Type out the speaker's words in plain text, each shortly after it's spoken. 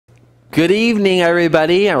Good evening,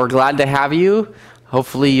 everybody, and we're glad to have you.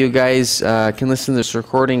 Hopefully you guys can listen to this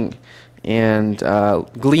recording and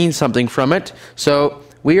glean something from it. So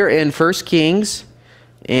we are in 1 Kings,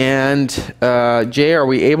 and Jay, are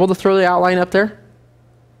we able to throw the outline up there?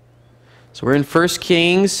 So we're in 1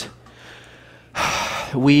 Kings.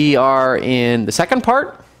 We are in the second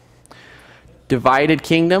part, Divided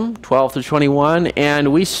Kingdom, 12 through 21,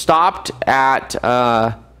 and we stopped at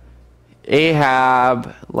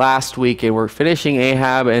Ahab last week, and we're finishing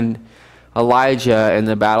Ahab and Elijah in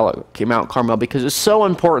the battle at Mount Carmel because it's so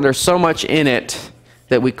important. There's so much in it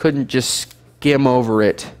that we couldn't just skim over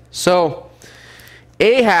it. So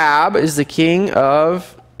Ahab is the king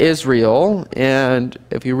of Israel, and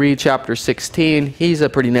if you read chapter 16, he's a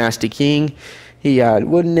pretty nasty king. He had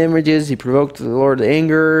wooden images. He provoked the Lord to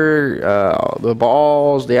anger, the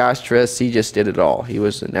Baals, the Ashtoreths. He just did it all. He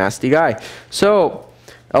was a nasty guy. So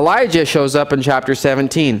Elijah shows up in chapter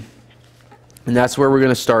 17, and that's where we're going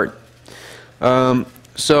to start.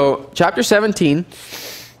 So chapter 17,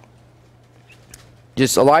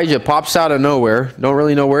 just Elijah pops out of nowhere. Don't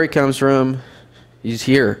really know where he comes from. He's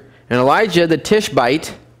here. And Elijah the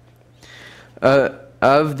Tishbite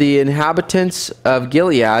of the inhabitants of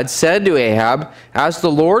Gilead said to Ahab, "As the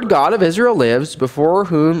Lord God of Israel lives, before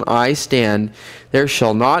whom I stand, there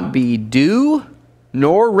shall not be dew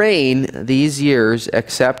nor rain these years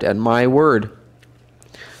except at my word."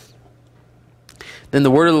 Then the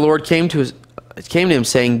word of the Lord came to him,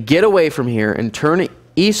 saying, "Get away from here and turn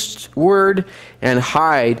eastward and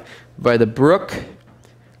hide by the brook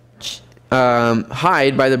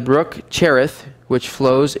Cherith, which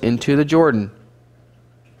flows into the Jordan."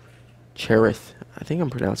 Cherith. I think I'm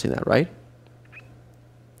pronouncing that right.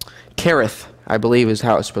 Kerith, I believe, is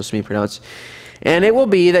how it's supposed to be pronounced. "And it will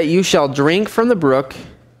be that you shall drink from the brook,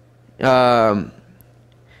 and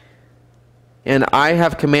I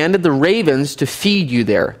have commanded the ravens to feed you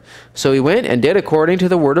there." So he went and did according to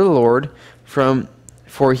the word of the Lord,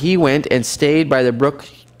 for he went and stayed by the brook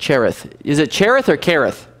Cherith. Is it Cherith or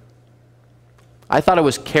Kerith? I thought it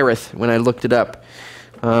was Kerith when I looked it up.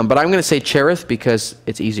 But I'm going to say Cherith because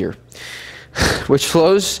it's easier. Which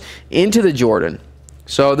flows into the Jordan.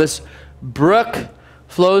 So this brook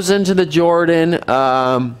flows into the Jordan.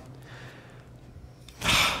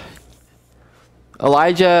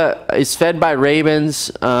 Elijah is fed by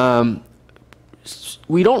ravens.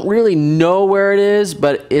 We don't really know where it is,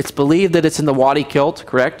 but it's believed that it's in the Wadi Kilt,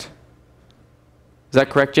 correct? Is that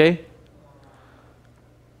correct, Jay?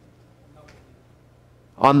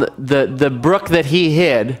 On the brook that he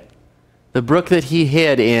hid,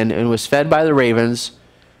 in and was fed by the ravens.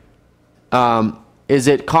 Is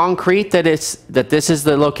it concrete that this is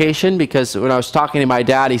the location? Because when I was talking to my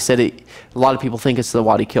dad, he said a lot of people think it's the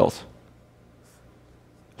Wadi Kilt.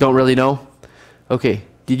 Don't really know? Okay.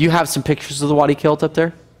 Did you have some pictures of the Wadi Kilt up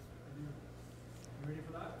there? You ready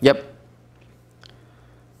for that? Yep.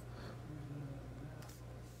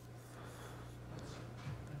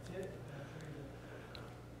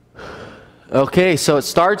 Okay, so it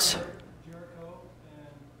starts. Jericho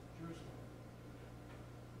and Jerusalem.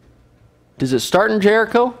 Does it start in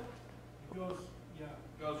Jericho? It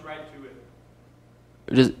goes right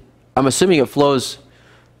to it. I'm assuming it flows.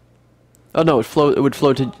 Oh no, it would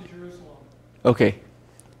flow to. To Jerusalem. Okay.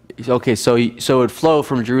 Okay, so it would flow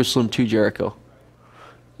from Jerusalem to Jericho.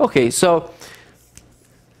 Okay, so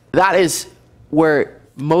that is where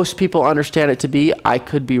most people understand it to be. I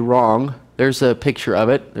could be wrong. There's a picture of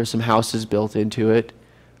it. There's some houses built into it.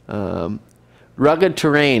 Rugged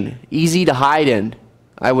terrain, easy to hide in.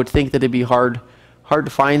 I would think that it'd be hard to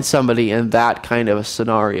find somebody in that kind of a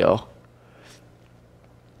scenario.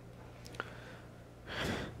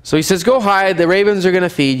 So he says, "Go hide. The ravens are going to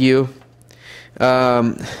feed you."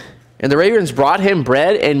 And the ravens brought him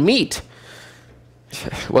bread and meat.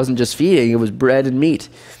 It wasn't just feeding, it was bread and meat.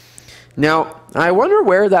 Now, I wonder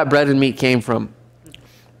where that bread and meat came from.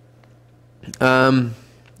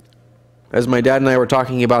 As my dad and I were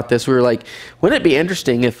talking about this, we were like, wouldn't it be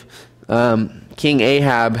interesting if King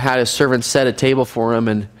Ahab had his servants set a table for him,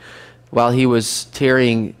 and while he was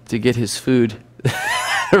tarrying to get his food,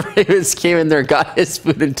 the ravens came in there, got his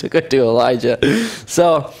food, and took it to Elijah.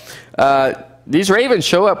 So these ravens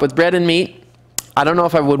show up with bread and meat. I don't know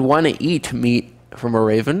if I would want to eat meat from a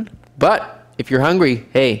raven, but if you're hungry,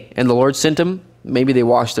 hey, and the Lord sent them, maybe they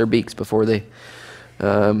washed their beaks before they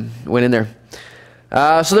went in there.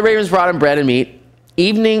 So the ravens brought him bread and meat,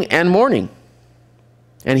 evening and morning,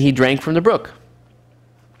 and he drank from the brook.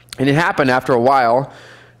 And it happened after a while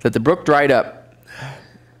that the brook dried up,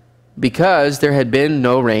 because there had been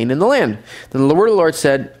no rain in the land. Then the word of the Lord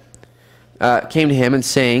came to him and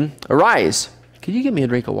saying, "Arise, Could you get me a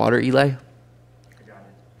drink of water, Eli? I got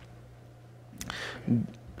it.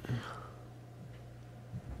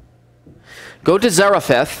 Go to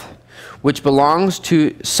Zarephath, which belongs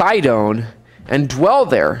to Sidon, and dwell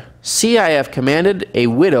there. See, I have commanded a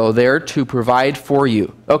widow there to provide for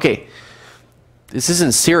you. Okay, this is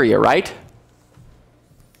in Syria, right?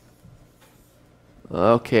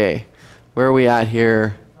 Okay, where are we at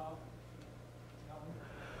here?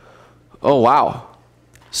 Oh, wow.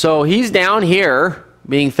 So he's down here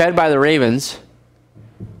being fed by the ravens,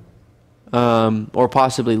 or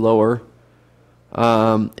possibly lower.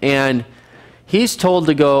 And he's told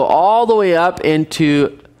to go all the way up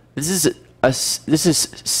into, this is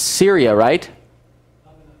Syria, right?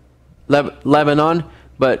 Lebanon.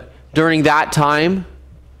 But during that time,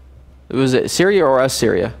 was it Syria or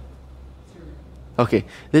Assyria? Okay,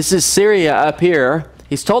 this is Syria up here.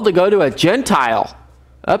 He's told to go to a Gentile,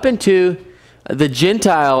 up into the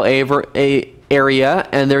Gentile area,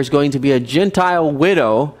 and there's going to be a Gentile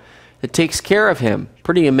widow that takes care of him.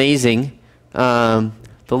 Pretty amazing. The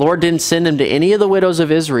Lord didn't send him to any of the widows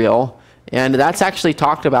of Israel, and that's actually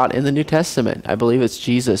talked about in the New Testament. I believe it's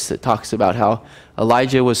Jesus that talks about how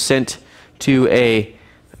Elijah was sent to a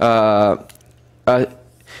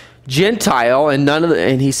Gentile,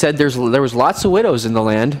 and he said there was lots of widows in the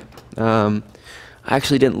land. I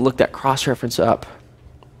actually didn't look that cross-reference up.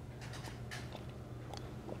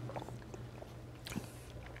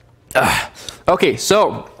 Okay,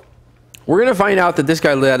 so we're going to find out that this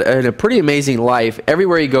guy led a pretty amazing life.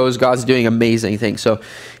 Everywhere he goes, God's doing amazing things. So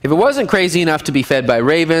if it wasn't crazy enough to be fed by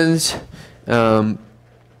ravens, that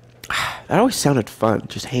always sounded fun,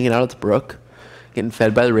 just hanging out at the brook, getting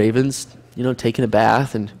fed by the ravens, you know, taking a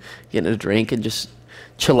bath and getting a drink and just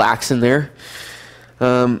chillaxing there.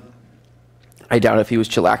 I doubt if he was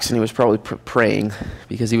chillaxing. He was probably praying,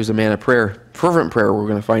 because he was a man of prayer. Fervent prayer, we're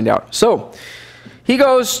going to find out. So he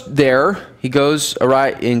goes there. He goes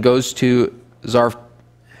and goes to Zarephath.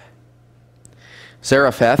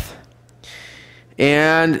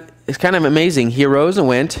 And it's kind of amazing. He arose and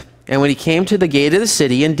went, and when he came to the gate of the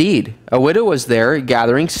city, indeed, a widow was there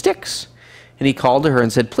gathering sticks. And he called to her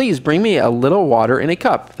and said, "Please bring me a little water in a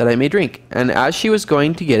cup that I may drink." And as she was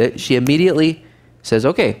going to get it, she immediately says,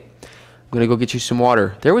 "Okay, I'm going to go get you some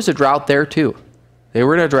water." There was a drought there too. They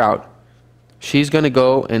were in a drought. She's going to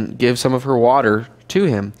go and give some of her water to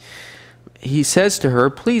him. He says to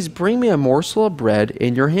her, "Please bring me a morsel of bread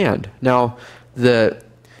in your hand." Now, the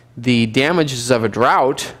damages of a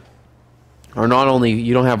drought are not only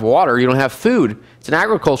you don't have water, you don't have food. It's an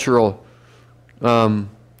agricultural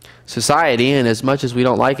society, and as much as we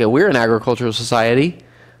don't like it, we're an agricultural society.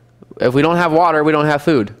 If we don't have water, we don't have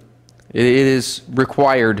food. It is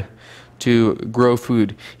required to grow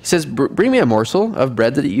food. He says, "Bring me a morsel of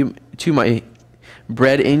bread to my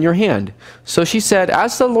bread in your hand." So she said,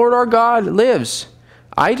 "As the Lord our God lives,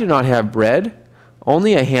 I do not have bread,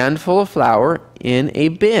 only a handful of flour in a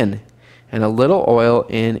bin and a little oil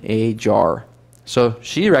in a jar." So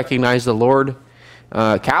she recognized the Lord,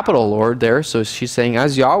 capital Lord there. So she's saying,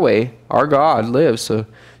 "As Yahweh our God lives." So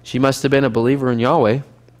she must have been a believer in Yahweh.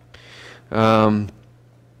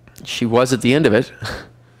 She was at the end of it.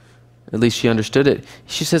 At least she understood it.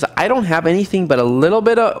 She says, "I don't have anything but a little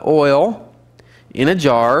bit of oil in a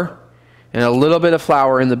jar and a little bit of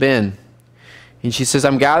flour in the bin." And she says,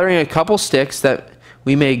 "I'm gathering a couple sticks that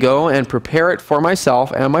we may go and prepare it for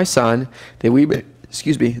myself and my son, that we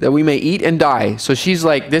may eat and die." So she's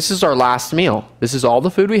like, this is our last meal. This is all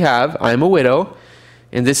the food we have. I'm a widow,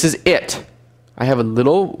 and this is it. I have a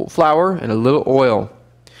little flour and a little oil.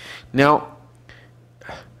 Now,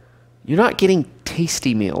 you're not getting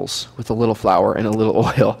tasty meals with a little flour and a little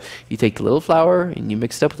oil. You take the little flour and you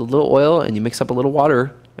mix it up with a little oil and you mix up a little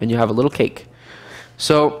water and you have a little cake.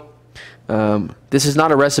 So this is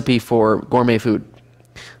not a recipe for gourmet food.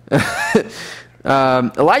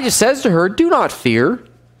 Elijah says to her, "Do not fear."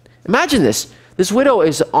 Imagine this. This widow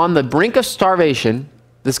is on the brink of starvation.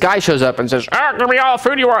 This guy shows up and says, "Give me all the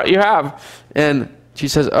food you have." And she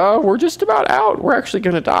says, "Oh, we're just about out. We're actually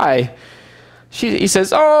going to die." He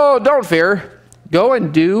says, "Oh, don't fear. Go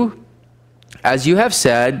and do as you have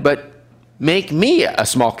said, but make me a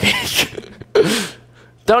small cake."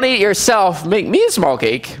 Don't eat it yourself. Make me a small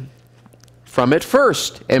cake from it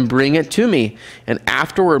first and bring it to me. And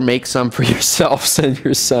afterward, make some for yourselves and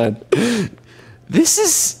your son. This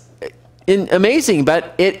is amazing,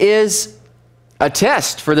 but it is a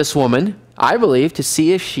test for this woman, I believe, to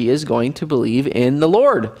see if she is going to believe in the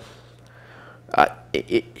Lord.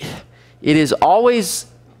 It is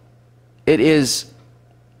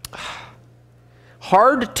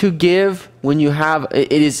hard to give when you have,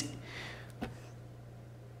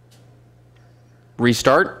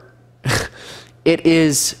 restart. It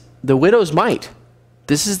is the widow's mite.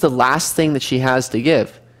 This is the last thing that she has to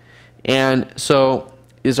give. And so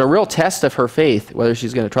is a real test of her faith, whether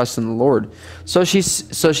she's going to trust in the Lord. So she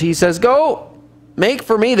says, go make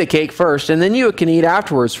for me the cake first, and then you can eat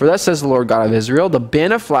afterwards. For thus says the Lord God of Israel, the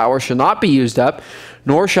bin of flour shall not be used up,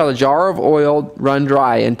 nor shall a jar of oil run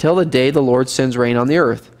dry until the day the Lord sends rain on the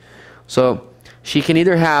earth. So she can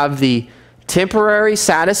either have the temporary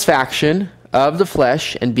satisfaction of the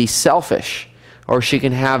flesh and be selfish, or she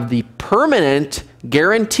can have the permanent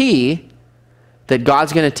guarantee that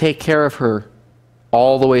God's going to take care of her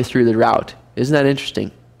all the way through the drought. Isn't that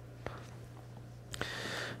interesting?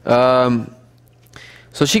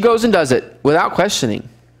 So she goes and does it without questioning.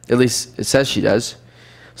 At least it says she does.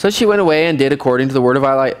 So she went away and did according to the word of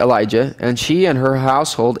Elijah, and she and her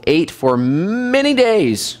household ate for many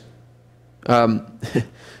days. In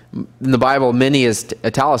the Bible, many is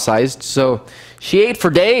italicized. So she ate for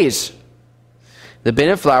days. The bin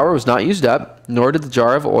of flour was not used up, nor did the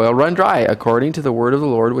jar of oil run dry, according to the word of the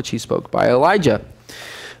Lord which he spoke by Elijah.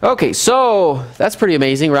 Okay, so that's pretty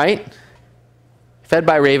amazing, right? Fed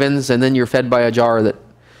by ravens, and then you're fed by a jar that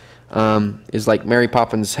is like Mary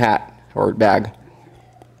Poppins' hat or bag.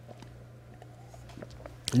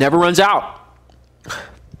 Never runs out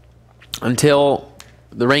until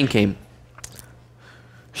the rain came.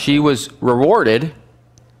 She was rewarded,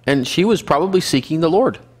 and she was probably seeking the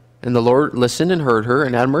Lord. And the Lord listened and heard her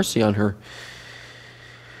and had mercy on her.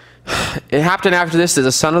 It happened after this that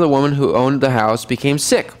the son of the woman who owned the house became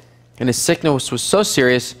sick, and his sickness was so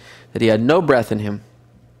serious that he had no breath in him,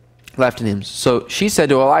 left in him. So she said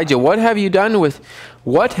to Elijah, what have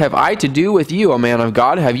I to do with you, O man of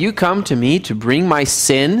God? Have you come to me to bring my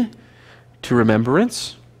sin to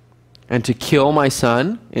remembrance and to kill my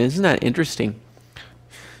son? Isn't that interesting?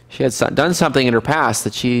 She had done something in her past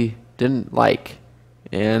that she didn't like.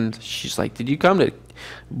 And she's like, did you come to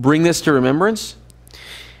bring this to remembrance?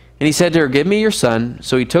 And he said to her, give me your son.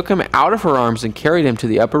 So he took him out of her arms and carried him to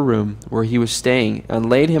the upper room where he was staying and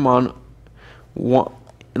laid him on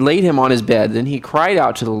his bed. Then he cried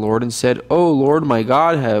out to the Lord and said, O Lord my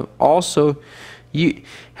God, have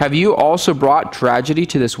you also brought tragedy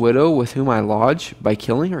to this widow with whom I lodge by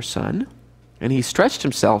killing her son? And he stretched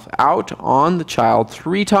himself out on the child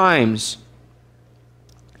 3 times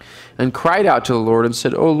and cried out to the Lord and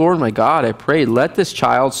said, O Lord my God, I pray, let this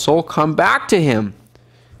child's soul come back to him.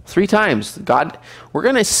 3 times. God, we're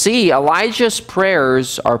going to see Elijah's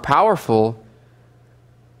prayers are powerful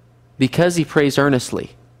because he prays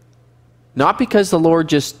earnestly. Not because the Lord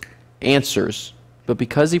just answers, but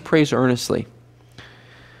because he prays earnestly.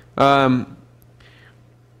 So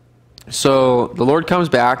the Lord comes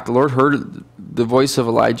back. The Lord heard the voice of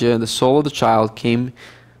Elijah, and the soul of the child came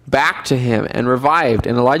back to him and revived.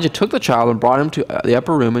 And Elijah took the child and brought him to the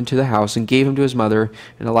upper room into the house and gave him to his mother.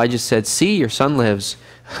 And Elijah said, see, your son lives.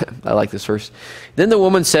 I like this verse. Then the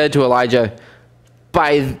woman said to Elijah,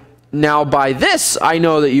 by this I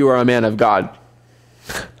know that you are a man of God.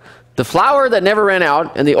 The flour that never ran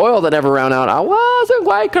out and the oil that never ran out, I wasn't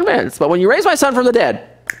quite convinced. But when you raised my son from the dead,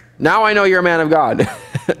 now I know you're a man of God.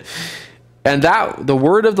 And that the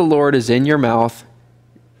word of the Lord is in your mouth.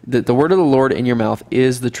 The word of the Lord in your mouth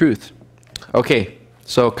is the truth. Okay,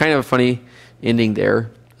 so kind of a funny ending there.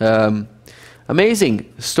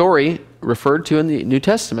 Amazing story referred to in the New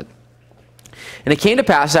Testament. And it came to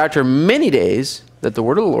pass after many days that the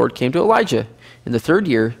word of the Lord came to Elijah in the third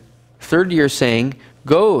year, saying,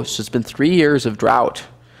 go, so it's been 3 years of drought.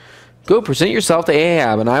 Go, present yourself to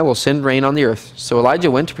Ahab, and I will send rain on the earth. So Elijah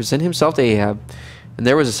went to present himself to Ahab, and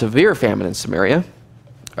there was a severe famine in Samaria.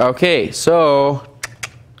 Okay, so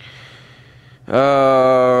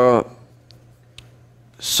it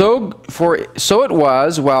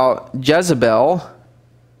was while Jezebel.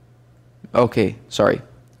 Okay, sorry,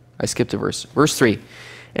 I skipped a verse. Verse 3.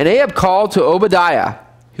 And Ahab called to Obadiah,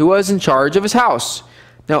 who was in charge of his house.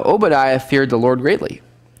 Now Obadiah feared the Lord greatly.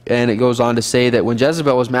 And it goes on to say that when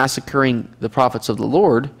Jezebel was massacring the prophets of the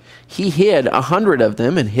Lord, he hid 100 of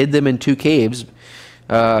them and hid them in 2 caves,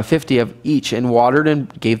 50 of each, and watered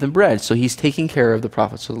and gave them bread. So he's taking care of the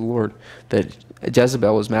prophets of the Lord that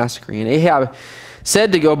Jezebel was massacring. And Ahab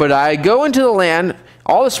said to Obadiah, go into the land,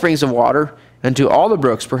 all the springs of water, and to all the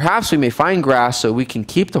brooks. Perhaps we may find grass so we can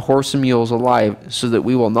keep the horse and mules alive, so that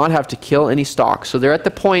we will not have to kill any stock. So they're at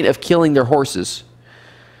the point of killing their horses.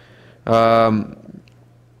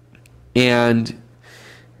 And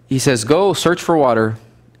he says, go search for water.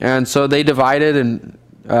 And so they divided and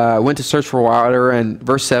went to search for water. And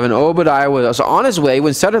verse 7, Obadiah was on his way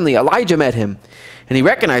when suddenly Elijah met him. And he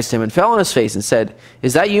recognized him and fell on his face and said,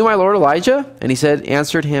 is that you, my lord Elijah? And he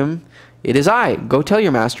answered him, "It is I. Go tell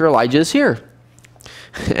your master Elijah is here."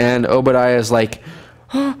 And Obadiah is like,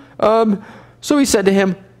 so he said to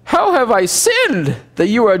him, "How have I sinned that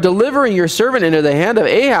you are delivering your servant into the hand of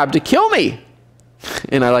Ahab to kill me?"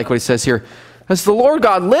 And I like what he says here. "As the Lord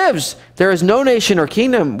God lives, there is no nation or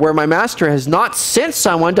kingdom where my master has not sent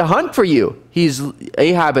someone to hunt for you."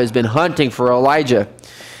 Ahab has been hunting for Elijah.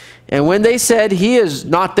 "And when they said he is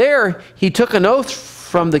not there, he took an oath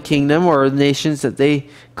from the kingdom or the nations that they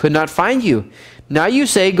could not find you. Now you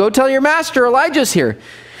say, 'Go tell your master Elijah's here.'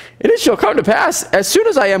 And it shall come to pass, as soon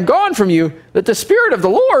as I am gone from you, that the Spirit of the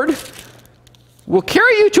Lord will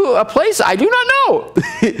carry you to a place I do not know."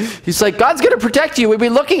 He's like, God's going to protect you. We've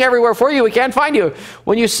been looking everywhere for you. We can't find you.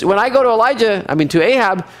 When I go to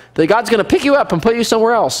Ahab, that God's going to pick you up and put you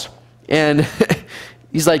somewhere else. And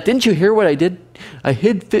he's like, "Didn't you hear what I did? I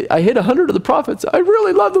hid 100 of the prophets. I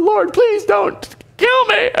really love the Lord. Please don't kill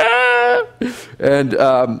me." And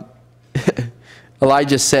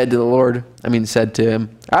Elijah said to him,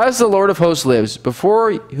 "As the Lord of hosts lives,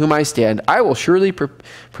 before whom I stand, I will surely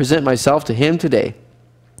present myself to him today."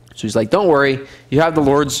 So he's like, "Don't worry, you have the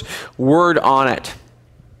Lord's word on it."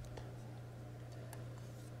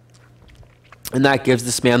 And that gives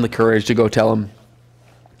this man the courage to go tell him.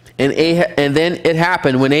 And then it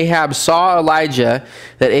happened when Ahab saw Elijah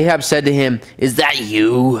that Ahab said to him, "Is that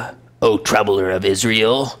you, O troubler of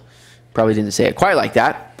Israel?" Probably didn't say it quite like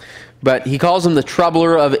that. But he calls him the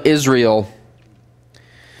troubler of Israel.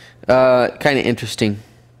 Kind of interesting.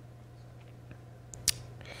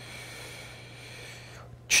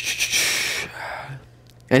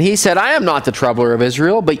 And he said, "I am not the troubler of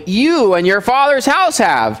Israel, but you and your father's house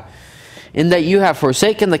have, in that you have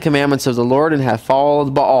forsaken the commandments of the Lord and have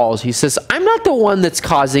followed Baals." He says, "I'm not the one that's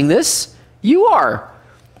causing this. You are."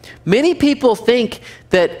 Many people think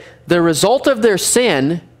that the result of their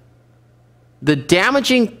sin, the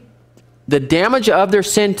damage of their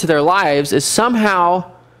sin to their lives, is somehow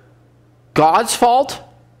God's fault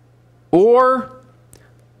or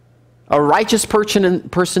a righteous person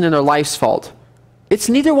in their life's fault. It's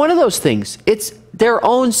neither one of those things. It's their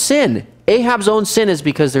own sin. Ahab's own sin is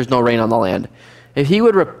because there's no rain on the land. If he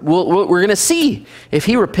would, we're going to see. If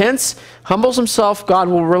he repents, humbles himself, God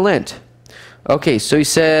will relent. Okay, so he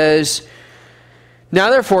says, "Now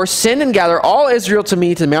therefore, send and gather all Israel to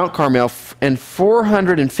me to Mount Carmel, and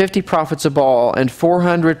 450 prophets of Baal, and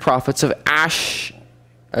 400 prophets of Asherah,"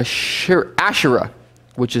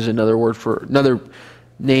 which is another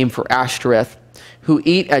name for Ashtoreth, "who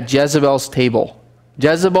eat at Jezebel's table."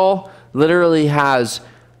 Jezebel literally has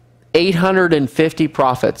 850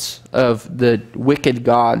 prophets of the wicked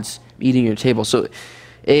gods eating your table. So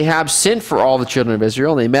Ahab sent for all the children of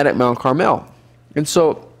Israel, and they met at Mount Carmel. And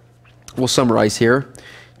so we'll summarize here.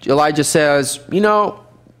 Elijah says, we're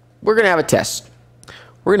going to have a test.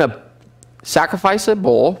 We're going to sacrifice a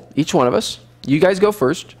bull, each one of us. You guys go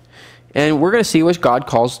first. And we're going to see which God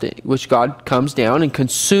comes down and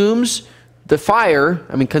consumes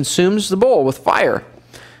consumes the bull with fire.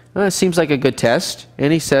 It seems like a good test.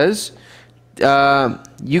 And he says,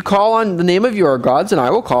 "You call on the name of your gods, and I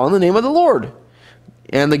will call on the name of the Lord.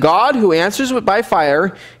 And the God who answers by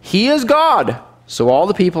fire, he is God." So all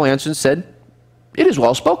the people answered and said, "It is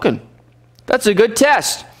well spoken." That's a good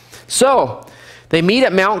test. So they meet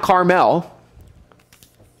at Mount Carmel.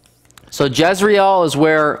 So Jezreel is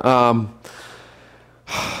where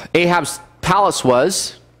Ahab's palace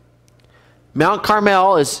was. Mount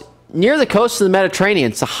Carmel is near the coast of the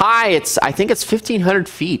Mediterranean. It's I think it's 1,500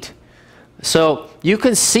 feet. So you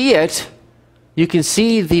can see it. You can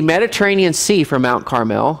see the Mediterranean Sea from Mount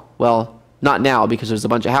Carmel. Well, not now because there's a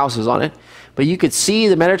bunch of houses on it. But you could see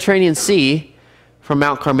the Mediterranean Sea from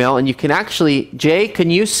Mount Carmel. And you can actually, Jay, can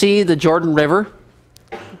you see the Jordan River?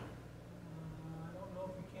 I don't know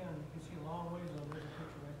if you can. You can see a long ways on the picture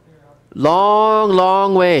right there.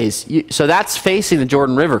 Long ways. So that's facing the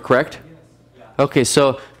Jordan River, correct? Yes. Yeah. Okay,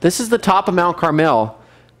 so this is the top of Mount Carmel.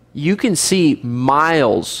 You can see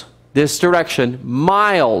miles, this direction,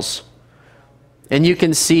 miles. And you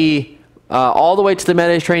can see all the way to the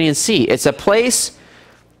Mediterranean Sea. It's a place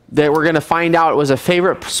that we're going to find out was a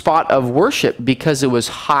favorite spot of worship because it was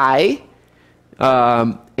high,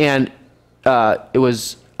 and it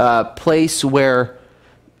was a place where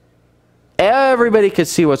everybody could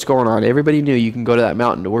see what's going on. Everybody knew you can go to that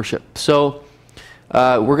mountain to worship. So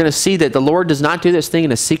we're going to see that the Lord does not do this thing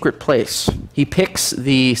in a secret place. He picks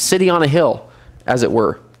the city on a hill, as it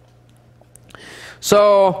were.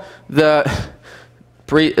 So the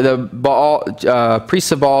priests of Baal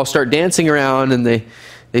start dancing around, and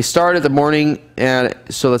they start at the morning, and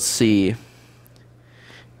so let's see.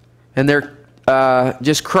 And they're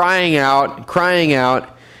just crying out,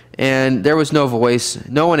 and there was no voice.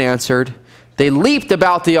 No one answered. They leaped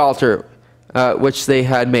about the altar, which they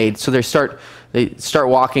had made. So they start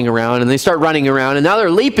walking around, and they start running around, and now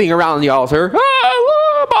they're leaping around the altar.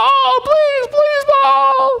 Ah, Baal, please,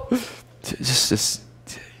 Baal. Just this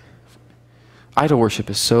idol worship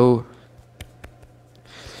is so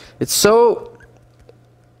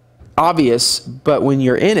obvious, but when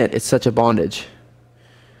you're in it, it's such a bondage.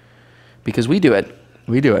 Because we do it.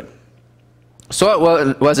 We do it. So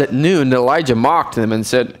it was at noon that Elijah mocked them and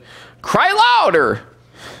said, "Cry louder,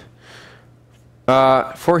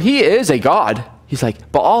 for he is a god." He's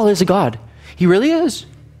like, Baal is a god. He really is.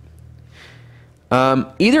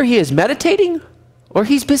 Either he is meditating, or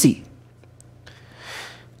he's busy,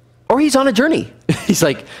 or he's on a journey. He's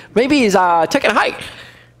like, maybe he's taking a hike,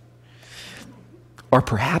 or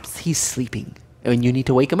perhaps he's sleeping, and you need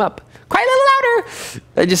to wake him up. Cry a little louder.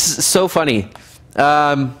 It's just so funny.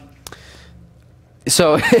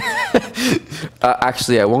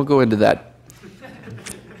 Actually, I won't go into that.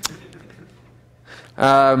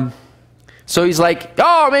 So he's like,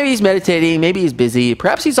 oh, maybe he's meditating, maybe he's busy,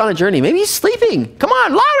 perhaps he's on a journey, maybe he's sleeping. Come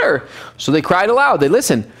on, louder. So they cried aloud. They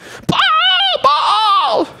listened. Baal,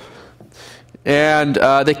 Baal. And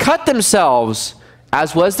they cut themselves,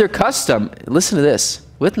 as was their custom. Listen to this.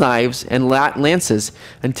 With knives and lances,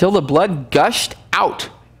 until the blood gushed out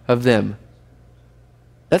of them.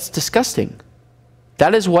 That's disgusting.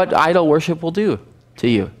 That is what idol worship will do to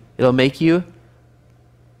you. It'll make you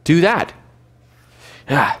do that.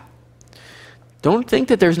 Yeah. Don't think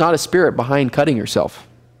that there's not a spirit behind cutting yourself.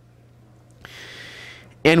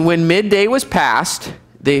 And when midday was past,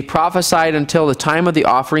 they prophesied until the time of the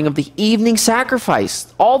offering of the evening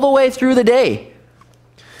sacrifice, all the way through the day.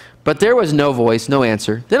 But there was no voice, no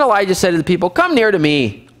answer. Then Elijah said to the people, "Come near to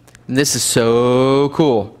me." And this is so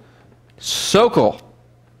cool. So cool.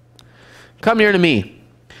 Come near to me.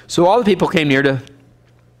 So all the people came near to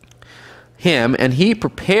him, and he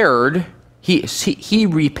repaired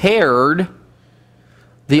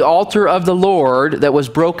the altar of the Lord that was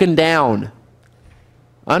broken down.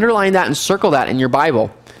 Underline that and circle that in your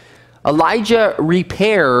Bible. Elijah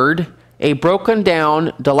repaired a broken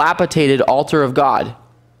down, dilapidated altar of God.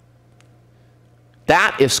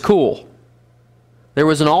 That is cool. There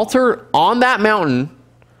was an altar on that mountain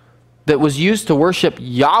that was used to worship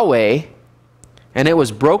Yahweh, and it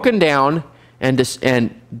was broken down and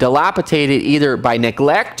dilapidated either by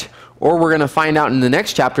neglect, or we're going to find out in the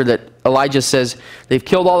next chapter that Elijah says they've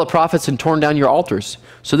killed all the prophets and torn down your altars.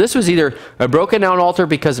 So this was either a broken down altar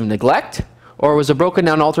because of neglect, or it was a broken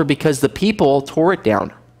down altar because the people tore it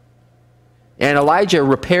down. And Elijah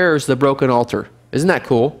repairs the broken altar. Isn't that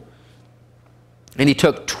cool? And he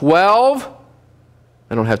took 12,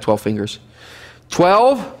 I don't have 12 fingers,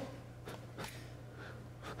 12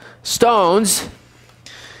 stones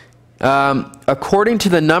according to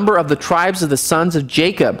the number of the tribes of the sons of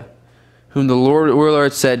Jacob, whom the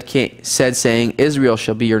Lord said, saying, Israel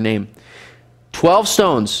shall be your name. 12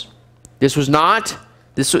 stones. This was not,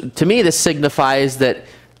 to me this signifies that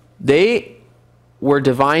they were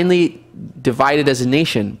divinely divided as a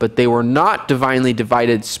nation, but they were not divinely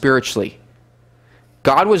divided spiritually.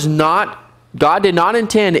 God did not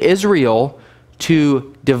intend Israel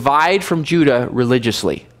to divide from Judah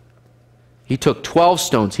religiously. He took 12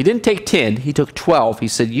 stones. He didn't take 10. He took 12. He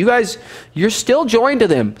said, you guys, you're still joined to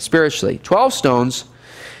them spiritually. 12 stones.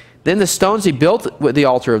 Then the stones he built with the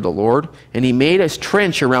altar of the Lord, and he made a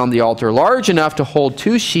trench around the altar large enough to hold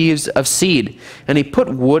 2 sheaves of seed. And he put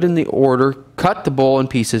wood in the order, cut the bowl in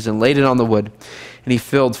pieces, and laid it on the wood. And he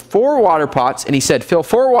filled 4 water pots, and he said, fill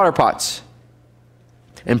 4 water pots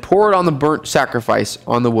and pour it on the burnt sacrifice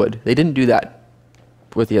on the wood. They didn't do that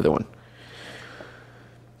with the other one.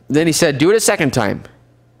 Then he said, do it a second time.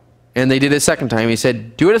 And they did it a second time. He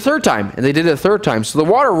said, do it a third time. And they did it a third time. So the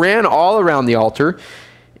water ran all around the altar,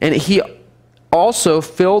 and he also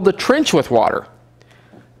filled the trench with water.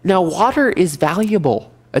 Now, water is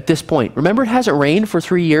valuable at this point. Remember, it hasn't rained for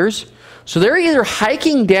 3 years. So they're either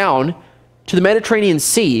hiking down to the Mediterranean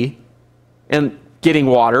Sea and getting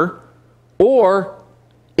water, or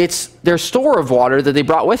it's their store of water that they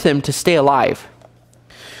brought with them to stay alive.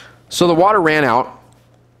 So the water ran out,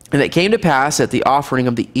 and it came to pass at the offering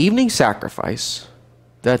of the evening sacrifice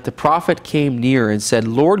that the prophet came near and said,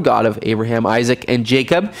 Lord God of Abraham, Isaac, and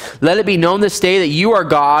Jacob, let it be known this day that you are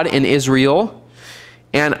God in Israel,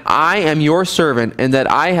 and I am your servant, and that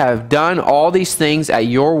I have done all these things at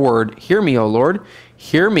your word. Hear me, O Lord,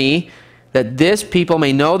 hear me, that this people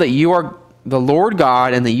may know that you are the Lord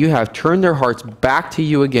God, and that you have turned their hearts back to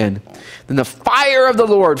you again. Then the fire of the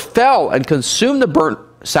Lord fell and consumed the burnt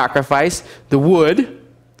sacrifice, the wood,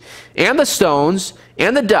 and the stones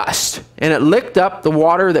and the dust, and it licked up the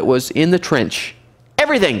water that was in the trench.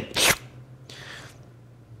 Everything.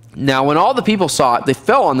 Now, when all the people saw it, they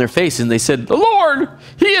fell on their faces and they said, "The Lord,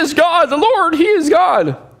 he is God. The Lord, he is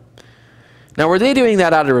God." Now, were they doing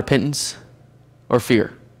that out of repentance or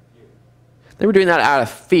fear? They were doing that out of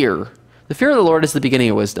fear. The fear of the Lord is the beginning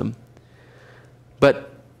of wisdom.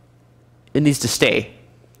 But it needs to stay.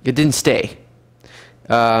 It didn't stay.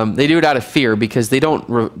 They do it out of fear because they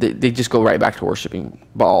just go right back to worshiping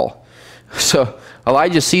Baal. So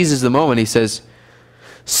Elijah seizes the moment. He says,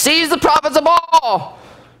 "Seize the prophets of Baal!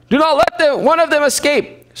 Do not let one of them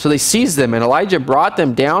escape." So they seized them, and Elijah brought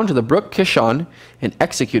them down to the brook Kishon and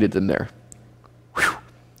executed them there. Whew.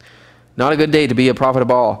 Not a good day to be a prophet of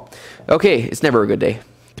Baal. Okay, it's never a good day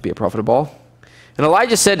to be a prophet of Baal. And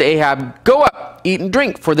Elijah said to Ahab, "Go up, eat and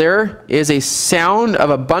drink, for there is a sound of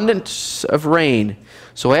abundance of rain."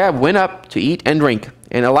 So Ahab went up to eat and drink.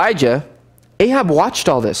 And Ahab watched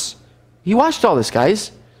all this. He watched all this,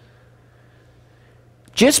 guys.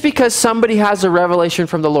 Just because somebody has a revelation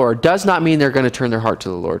from the Lord does not mean they're going to turn their heart to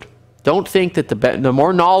the Lord. Don't think that the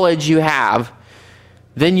more knowledge you have,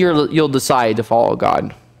 then you'll decide to follow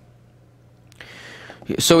God.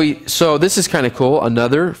 So this is kind of cool.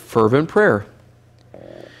 Another fervent prayer.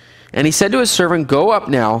 And he said to his servant, "Go up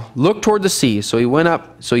now, look toward the sea." So he went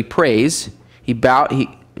up, so he prays. He bowed,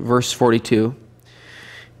 verse 42.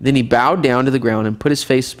 Then he bowed down to the ground and put his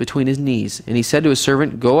face between his knees. And he said to his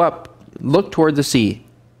servant, "Go up, look toward the sea."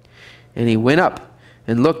 And he went up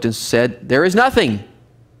and looked and said, "There is nothing."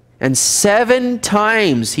 And 7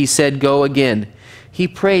 times he said, "Go again." He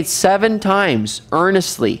prayed 7 times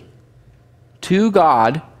earnestly to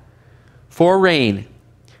God for rain.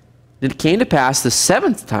 And it came to pass the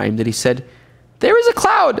 7th time that he said, "There is a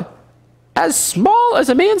cloud as small as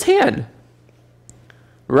a man's hand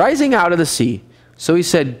rising out of the sea." So he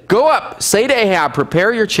said, "Go up, say to Ahab,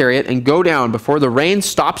 prepare your chariot and go down before the rain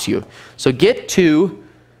stops you." So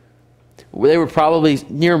they were probably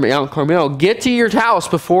near Mount Carmel. Get to your house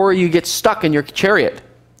before you get stuck in your chariot.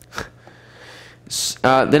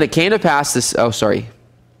 Then it came to pass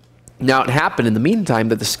Now it happened in the meantime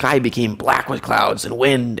that the sky became black with clouds and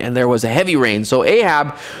wind, and there was a heavy rain. So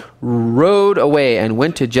Ahab rode away and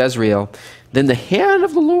went to Jezreel. Then the hand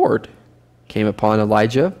of the Lord came upon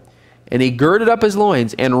Elijah, and he girded up his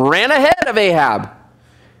loins and ran ahead of Ahab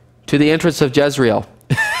to the entrance of Jezreel.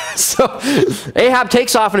 So Ahab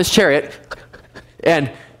takes off in his chariot,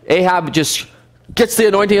 and Ahab just gets the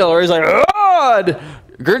anointing oil. He's like, "God!"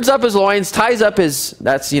 Girds up his loins, ties up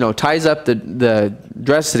the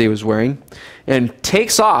dress that he was wearing, and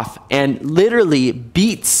takes off and literally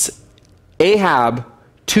beats Ahab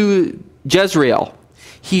to Jezreel.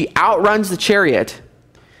 He outruns the chariot.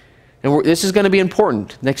 And this is going to be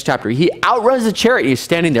important. Next chapter. He outruns the chariot. He's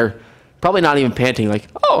standing there, probably not even panting, like,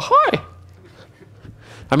 "Oh, hi."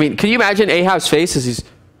 I mean, can you imagine Ahab's face as he's...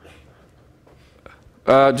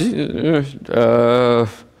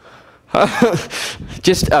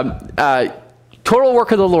 total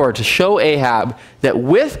work of the Lord to show Ahab that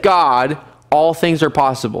with God, all things are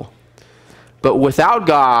possible. But without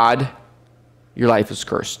God, your life is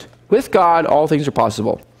cursed. With God, all things are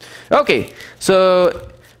possible. Okay, so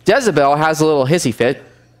Jezebel has a little hissy fit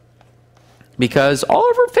because all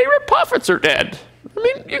of her favorite prophets are dead. I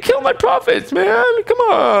mean, you killed my prophets, man. Come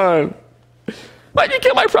on. Why'd you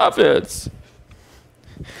kill my prophets?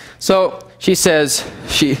 So she says,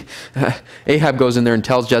 Ahab goes in there and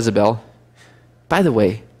tells Jezebel, by the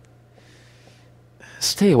way,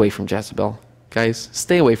 stay away from Jezebel, guys.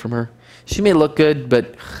 Stay away from her. She may look good,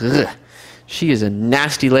 but she is a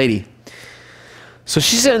nasty lady. So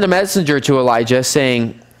she sent a messenger to Elijah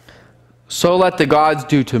saying, "So let the gods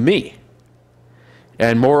do to me,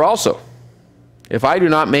 and more also, if I do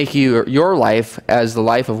not make your life as the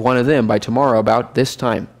life of one of them by tomorrow about this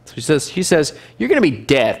time." So she says, "You're going to be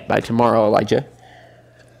dead by tomorrow, Elijah."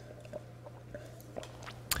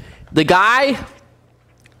 The guy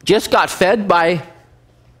just got fed by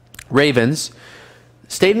ravens,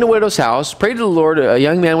 stayed in a widow's house, prayed to the Lord, a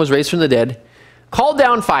young man was raised from the dead, called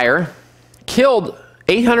down fire, killed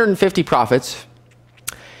 850 prophets,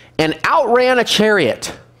 and outran a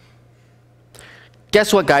chariot.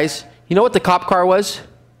 Guess what, guys? You know what the cop car was?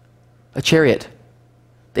 A chariot.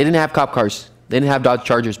 They didn't have cop cars. They didn't have Dodge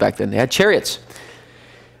Chargers back then. They had chariots.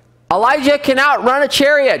 Elijah can outrun a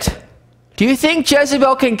chariot. Do you think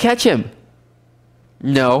Jezebel can catch him?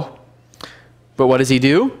 No. But what does he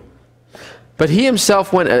do? But he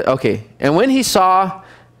himself went, and when he saw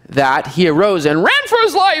that, he arose and ran for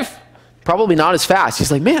his life. Probably not as fast.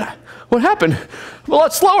 He's like, "Man, what happened? I'm a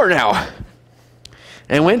lot slower now."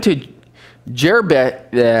 And went to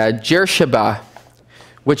Beersheba,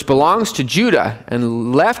 which belongs to Judah,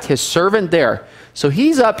 and left his servant there. So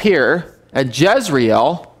he's up here at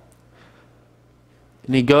Jezreel,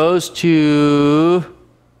 and he goes to,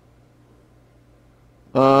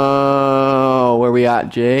 where we at,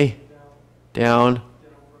 Jay? Down.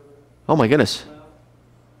 Oh my goodness.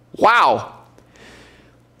 Wow.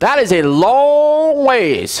 That is a long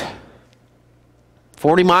ways.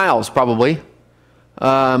 40 miles probably.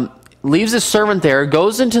 Leaves his servant there,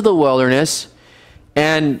 goes into the wilderness,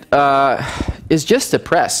 and is just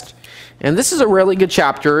depressed. And this is a really good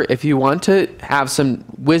chapter if you want to have some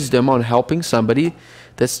wisdom on helping somebody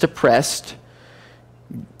that's depressed,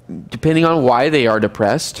 depending on why they are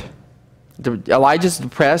depressed. Elijah's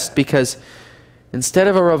depressed because instead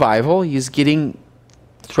of a revival, he's getting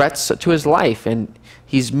threats to his life, and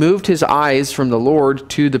he's moved his eyes from the Lord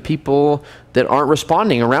to the people that aren't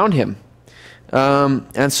responding around him.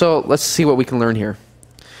 And so let's see what we can learn here.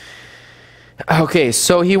 Okay,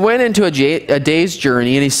 so he went into a day's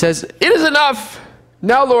journey, and he says, "It is enough.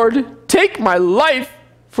 Now, Lord, take my life,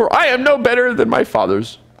 for I am no better than my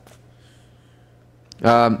fathers."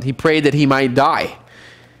 He prayed that he might die.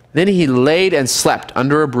 Then he laid and slept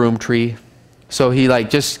under a broom tree. So he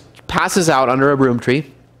just passes out under a broom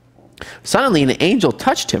tree. Suddenly an angel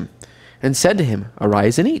touched him and said to him,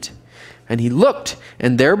 "Arise and eat." And he looked,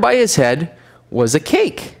 and there by his head was a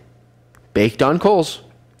cake baked on coals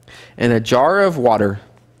and a jar of water.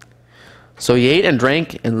 So he ate and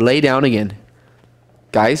drank and lay down again.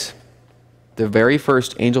 Guys, the very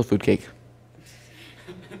first angel food cake.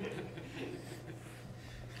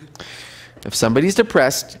 If somebody's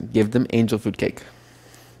depressed, give them angel food cake.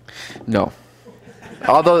 No.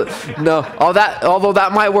 Although that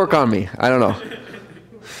might work on me. I don't know.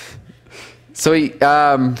 So he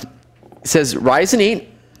says, "Rise and eat."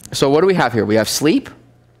 So what do we have here? We have sleep.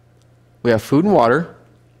 We have food and water.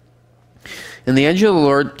 And the angel of the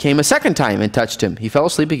Lord came a second time and touched him. He fell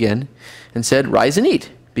asleep again and said, "Rise and eat,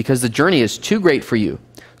 because the journey is too great for you."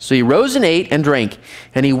 So he rose and ate and drank,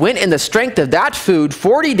 and he went in the strength of that food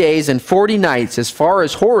 40 days and 40 nights as far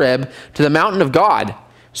as Horeb to the mountain of God.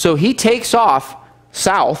 So he takes off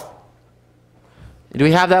south. Do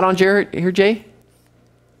we have that on here, Jay?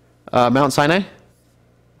 Mount Sinai?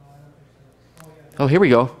 Oh, here we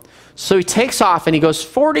go. So he takes off and he goes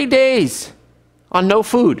 40 days on no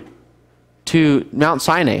food to Mount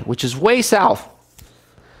Sinai, which is way south.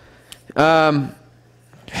 And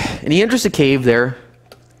he enters a cave there.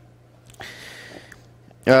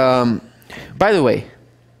 By the way,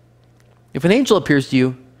 if an angel appears to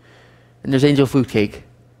you and there's angel food cake,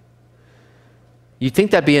 you'd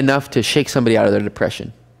think that'd be enough to shake somebody out of their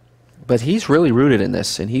depression. But he's really rooted in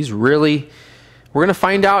this, and we're going to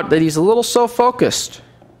find out that he's a little self-focused.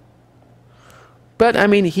 But I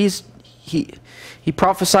mean, he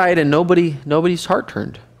prophesied and nobody's heart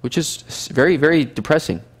turned, which is very, very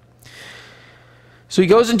depressing. So he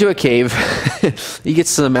goes into a cave. He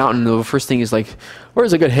gets to the mountain. The first thing is like,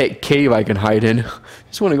 where's a good cave I can hide in? I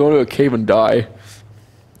just want to go to a cave and die.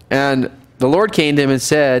 And the Lord came to him and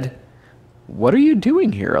said, "What are you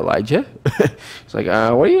doing here, Elijah?" He's like,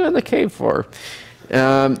 "What are you in the cave for?"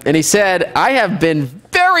 And he said, "I have been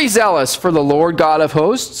very zealous for the Lord God of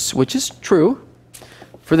hosts," which is true.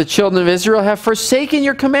 "For the children of Israel have forsaken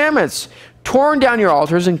your commandments, torn down your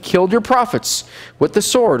altars, and killed your prophets with the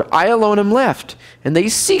sword. I alone am left, and they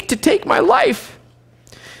seek to take my life."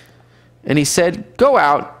 And he said, "Go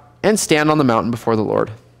out and stand on the mountain before the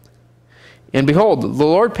Lord." And behold, the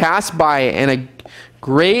Lord passed by, and a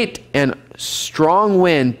great and strong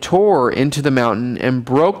wind tore into the mountain and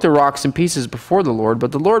broke the rocks in pieces before the Lord.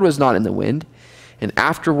 But the Lord was not in the wind. And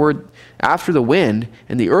after the wind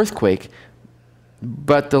and the earthquake,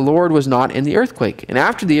 but the Lord was not in the earthquake. And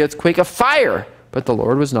after the earthquake, a fire, but the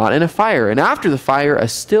Lord was not in a fire. And after the fire, a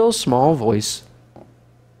still small voice.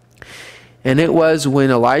 And it was when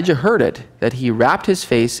Elijah heard it that he wrapped his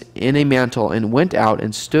face in a mantle and went out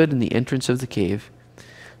and stood in the entrance of the cave.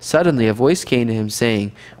 Suddenly a voice came to him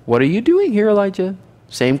saying, "What are you doing here, Elijah?"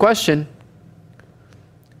 Same question.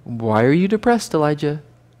 "Why are you depressed, Elijah?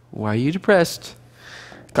 Why are you depressed?"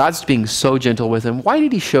 God's being so gentle with him. Why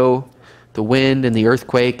did he show the wind and the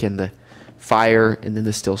earthquake and the fire and then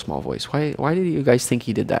the still small voice? Why did you guys think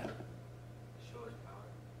he did that?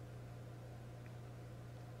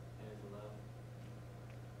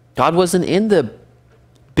 God wasn't in the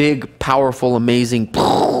big, powerful, amazing,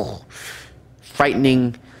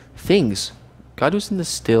 frightening things. God was in the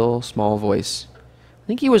still, small voice. I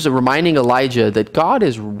think he was reminding Elijah that God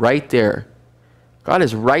is right there. God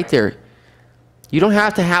is right there. You don't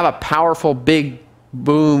have to have a powerful, big,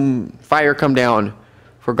 boom, fire come down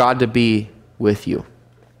for God to be with you.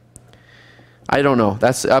 I don't know.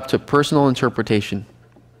 That's up to personal interpretation.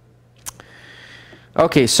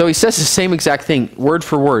 Okay, so he says the same exact thing, word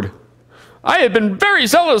for word. I have been very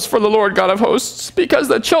zealous for the Lord God of hosts, because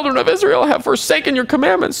the children of Israel have forsaken your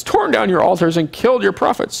commandments, torn down your altars, and killed your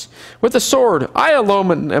prophets. With the sword, I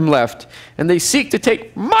alone am left, and they seek to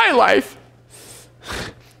take my life.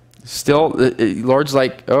 Still, the Lord's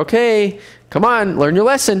like, okay, come on, learn your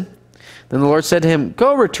lesson. Then the Lord said to him,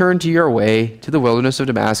 go return to your way to the wilderness of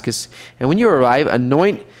Damascus, and when you arrive,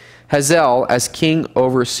 anoint Hazael as king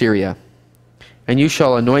over Syria. And you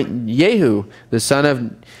shall anoint Jehu, the son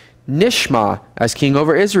of Nishma, as king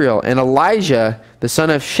over Israel, and Elijah, the son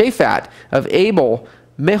of Shaphat, of Abel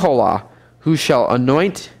Meholah, you shall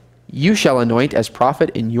anoint as prophet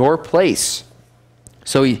in your place.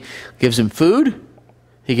 So he gives him food,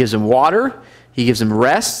 he gives him water, he gives him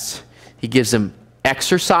rest, he gives him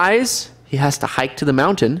exercise. He has to hike to the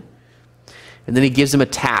mountain, and then he gives him a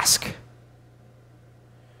task.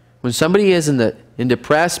 When somebody is in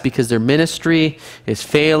depressed because their ministry is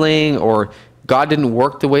failing, or God didn't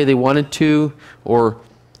work the way they wanted to, or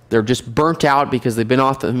they're just burnt out because they've been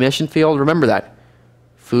off the mission field, remember that.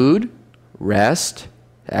 Food, rest,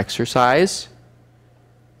 exercise.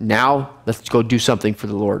 Now, let's go do something for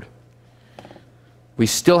the Lord. We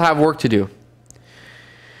still have work to do.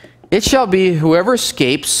 It shall be whoever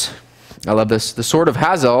escapes, I love this, the sword of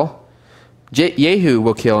Hazael, Jehu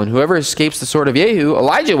will kill, and whoever escapes the sword of Jehu,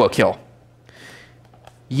 Elijah will kill.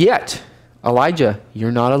 Yet, Elijah,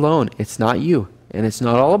 you're not alone. It's not you, and it's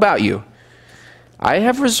not all about you. I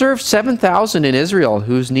have reserved 7,000 in Israel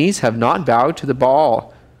whose knees have not bowed to the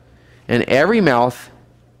Baal, and every mouth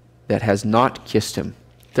that has not kissed him.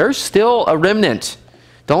 There's still a remnant.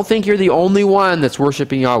 Don't think you're the only one that's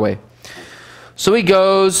worshiping Yahweh. So he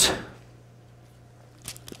goes,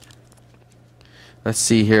 let's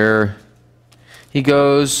see here. He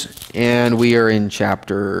goes, and we are in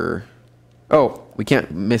chapter, we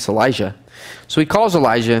can't miss Elijah. So he calls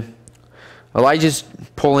Elijah. Elijah's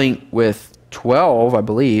pulling with 12, I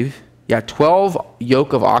believe. Yeah, 12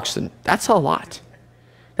 yoke of oxen. That's a lot.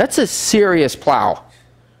 That's a serious plow.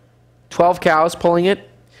 12 cows pulling it.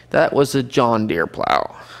 That was a John Deere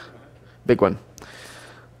plow. Big one.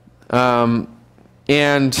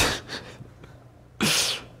 And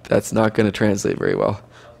that's not going to translate very well.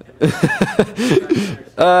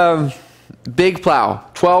 Big plow.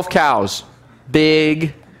 12 cows.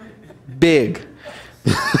 Big.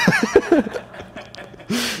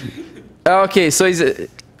 Okay, so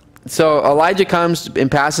Elijah comes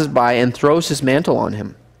and passes by and throws his mantle on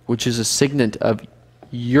him, which is a signet of,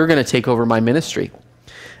 you're going to take over my ministry.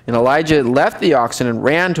 And Elijah left the oxen and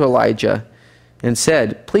ran to Elijah and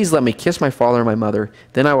said, please let me kiss my father and my mother,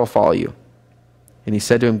 then I will follow you. And he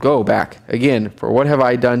said to him, go back again, for what have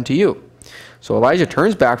I done to you? So Elijah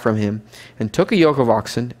turns back from him and took a yoke of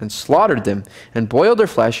oxen and slaughtered them and boiled their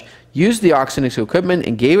flesh, used the oxen as equipment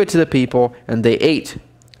and gave it to the people, and they ate.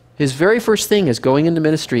 His very first thing as going into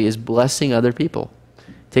ministry is blessing other people.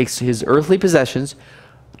 Takes his earthly possessions,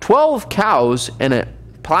 12 cows and a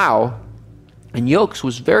plow and yokes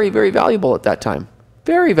was very, very valuable at that time.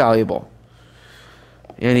 Very valuable.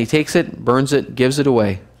 And he takes it, burns it, gives it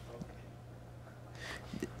away.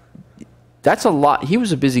 That's a lot. He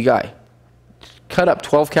was a busy guy. Cut up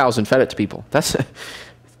 12 cows and fed it to people.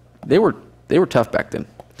 They were tough back then.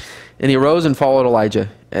 And he arose and followed Elijah.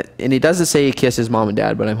 And he doesn't say he kissed his mom and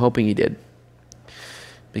dad, but I'm hoping he did,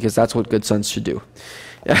 because that's what good sons should do.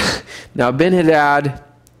 Now Ben-Hadad,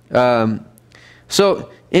 so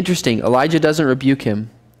interesting. Elijah doesn't rebuke him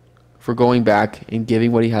for going back and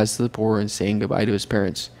giving what he has to the poor and saying goodbye to his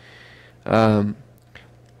parents. But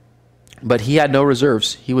he had no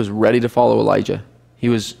reserves. He was ready to follow Elijah. He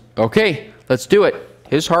was, okay, let's do it.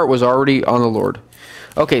 His heart was already on the Lord.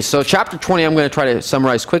 Okay, so chapter 20, I'm going to try to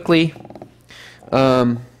summarize quickly.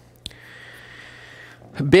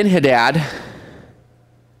 Ben-Hadad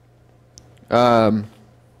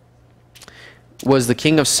was the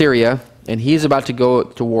king of Syria, and he's about to go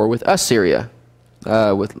to war with Assyria.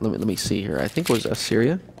 Let me see here. I think it was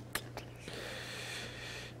Assyria.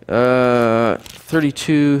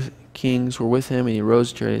 32 kings were with him, and he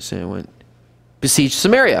rose to and went besieged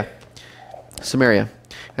Samaria,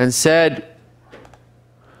 and said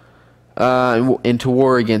into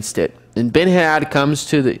war against it. And Ben-Hadad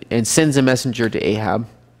comes and sends a messenger to Ahab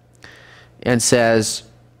and says,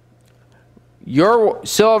 your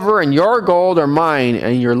silver and your gold are mine,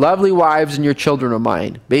 and your lovely wives and your children are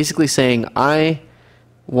mine. Basically saying, I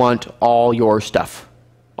want all your stuff.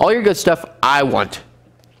 All your good stuff, I want.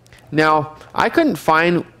 Now, I couldn't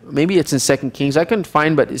find, maybe it's in 2 Kings, I couldn't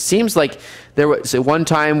find, but it seems like there was one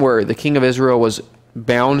time where the king of Israel was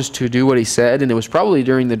bound to do what he said, and it was probably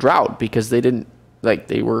during the drought because they didn't, like,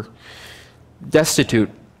 they were destitute.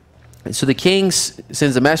 And so the king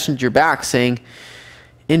sends a messenger back saying,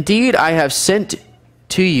 indeed, I have sent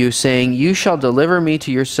to you, saying, you shall deliver me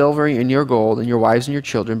to your silver and your gold and your wives and your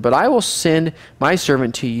children, but I will send my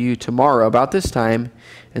servant to you tomorrow about this time,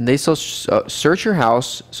 and they shall search your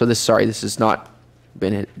house. So this is not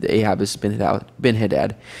Ahab, is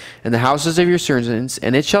Ben-Hadad, and the houses of your servants,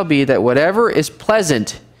 and it shall be that whatever is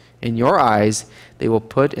pleasant in your eyes, they will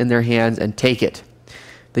put in their hands and take it.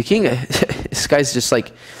 The king, this guy's just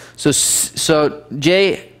like, so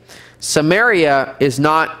Jay, Samaria is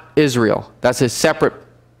not Israel. That's a separate.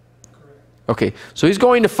 Okay, so he's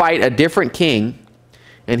going to fight a different king,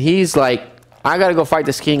 and he's like, I got to go fight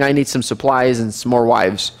this king. I need some supplies and some more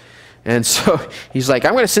wives. And so he's like,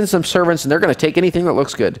 I'm going to send some servants, and they're going to take anything that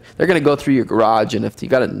looks good. They're going to go through your garage, and if you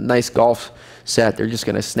got a nice golf set, they're just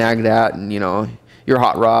going to snag that, and, you know, your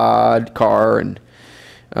hot rod, car, and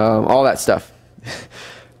all that stuff.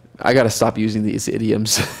 I got to stop using these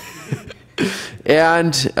idioms.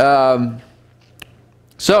 And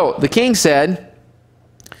so the king said,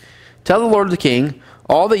 tell the Lord of the king,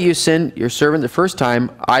 all that you send your servant the first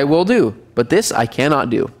time, I will do, but this I cannot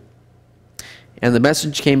do. And the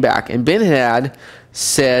message came back, and Ben-Hadad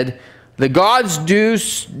said, the gods do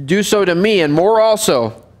so to me, and more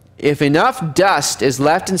also, if enough dust is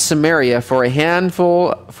left in Samaria for a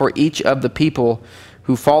handful for each of the people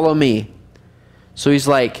who follow me. So he's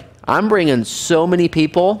like, I'm bringing so many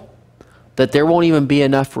people that there won't even be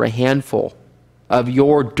enough for a handful of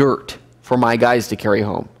your dirt for my guys to carry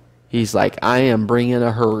home. He's like, I am bringing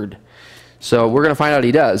a herd. So we're going to find out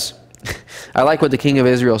he does. I like what the king of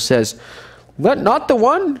Israel says. Let not the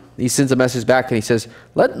one, he sends a message back and he says,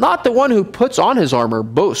 let not the one who puts on his armor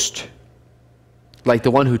boast like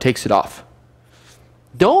the one who takes it off.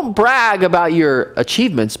 Don't brag about your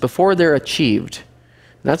achievements before they're achieved.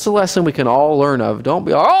 That's a lesson we can all learn of. Don't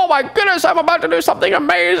be, oh my goodness, I'm about to do something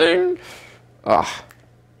amazing.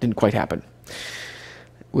 Didn't quite happen.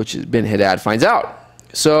 Which Ben-Hadad finds out.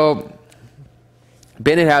 So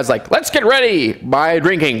Ben-Hadad's like, let's get ready by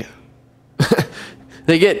drinking.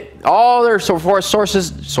 They get all their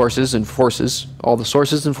sources and forces, all the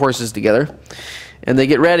sources and forces together, and they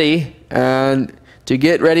get ready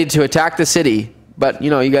to attack the city. But, you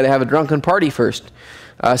know, you got to have a drunken party first.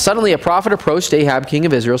 Suddenly a prophet approached Ahab, king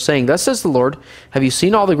of Israel, saying, thus says the Lord, have you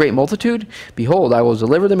seen all the great multitude? Behold, I will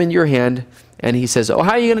deliver them in your hand. And he says, oh,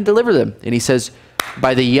 how are you going to deliver them? And he says,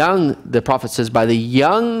 the prophet says, by the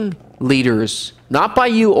young leaders, not by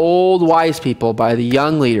you old wise people, by the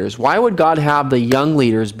young leaders. Why would God have the young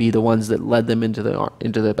leaders be the ones that led them into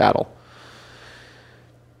the battle?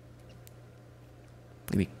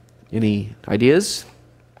 Any ideas?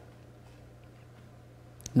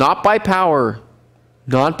 Not by power,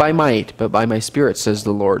 not by might, but by my spirit, says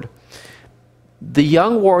the Lord. The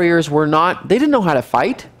young warriors they didn't know how to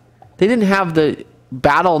fight. They didn't have the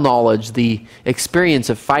battle knowledge, the experience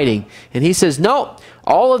of fighting. And he says, no,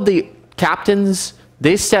 all of the captains,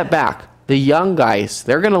 they step back. The young guys,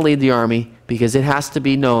 they're going to lead the army because it has to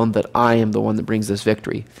be known that I am the one that brings this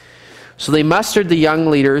victory. So they mustered the young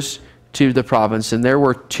leaders to the province, and there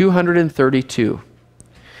were 232.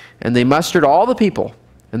 And they mustered all the people,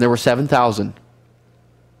 and there were 7,000.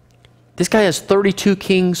 This guy has 32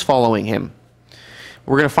 kings following him.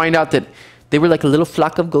 We're going to find out that they were like a little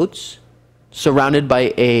flock of goats surrounded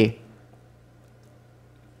by a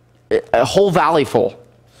whole valley full.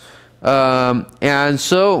 And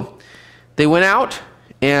so they went out,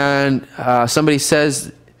 and somebody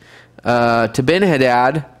says to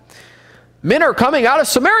Ben-Hadad, men are coming out of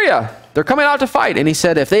Samaria. They're coming out to fight. And he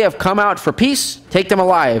said, if they have come out for peace, take them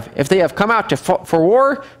alive. If they have come out for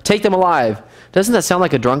war, take them alive. Doesn't that sound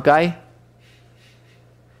like a drunk guy?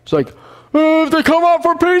 It's like, if they come out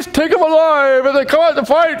for peace, take them alive. If they come out to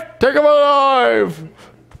fight, take them alive.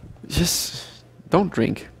 Just don't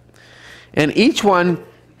drink. And each one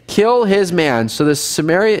kill his man. So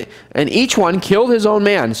each one killed his own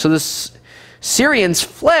man. So the Syrians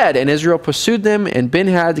fled, and Israel pursued them, and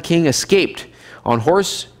Ben-Hadad the king escaped on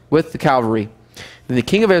horse with the cavalry. Then the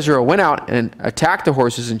king of Israel went out and attacked the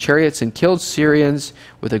horses and chariots and killed the Syrians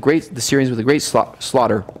with a great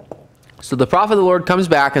slaughter. So the prophet of the Lord comes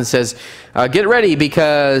back and says, get ready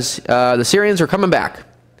because the Syrians are coming back.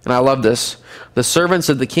 And I love this. The servants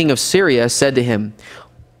of the king of Syria said to him,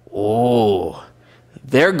 oh,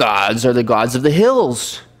 their gods are the gods of the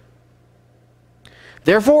hills.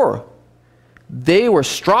 Therefore, they were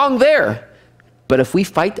strong there. But if we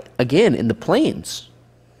fight again in the plains,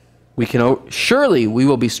 Surely we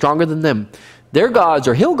will be stronger than them. Their gods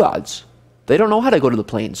are hill gods. They don't know how to go to the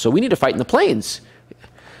plains, so we need to fight in the plains.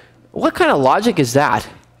 What kind of logic is that?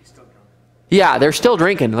 Yeah, they're still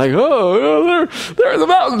drinking. Like, oh, they're in the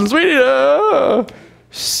mountains. We need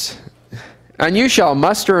And you shall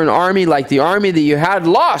muster an army like the army that you had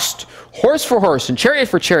lost, horse for horse and chariot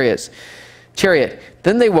for chariot.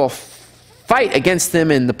 Then they will fight against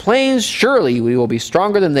them in the plains. Surely we will be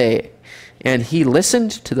stronger than they. And he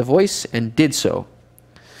listened to the voice and did so.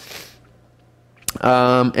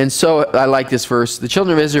 And so I like this verse. The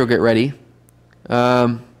children of Israel get ready.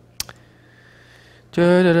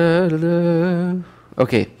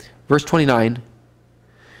 Okay, verse 29.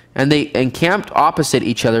 And they encamped opposite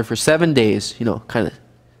each other for 7 days, kind of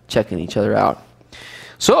checking each other out.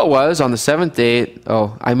 So it was on the seventh day.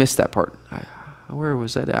 Oh, I missed that part. Where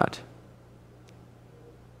was that at?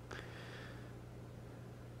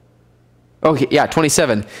 Okay, yeah,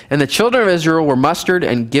 27. And the children of Israel were mustered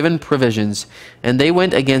and given provisions, and they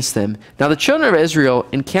went against them. Now the children of Israel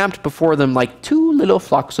encamped before them like two little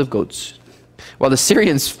flocks of goats, while the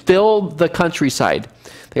Syrians filled the countryside.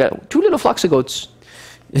 They got two little flocks of goats.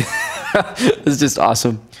 It's just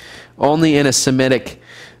awesome. Only in a Semitic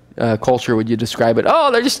culture would you describe it.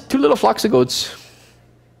 Oh, they're just two little flocks of goats.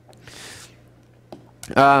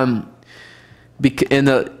 And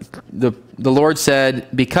the Lord said,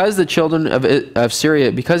 because the children of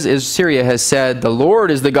Syria, because Syria has said, the Lord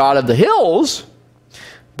is the God of the hills,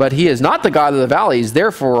 but he is not the God of the valleys,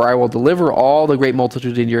 therefore I will deliver all the great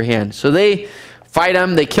multitude into your hand. So they fight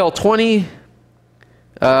them. They kill 20,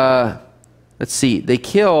 they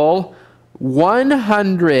kill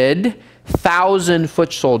 100,000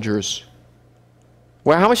 foot soldiers.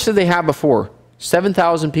 Well, how much did they have before?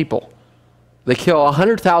 7,000 people. They kill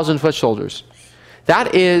 100,000 foot soldiers.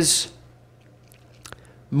 That is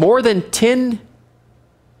more than 10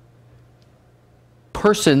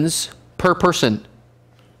 persons per person.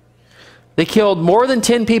 They killed more than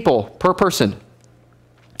 10 people per person.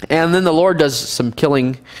 And then the Lord does some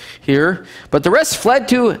killing here. But the rest fled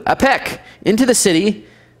to Apek, into the city.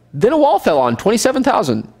 Then a wall fell on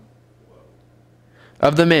 27,000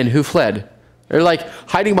 of the men who fled. They're like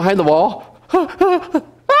hiding behind the wall.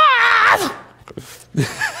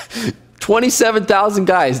 27,000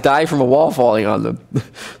 guys die from a wall falling on them.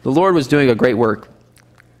 The Lord was doing a great work.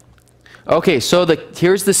 Okay, so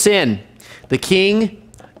here's the sin. The king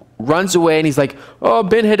runs away and he's like, oh,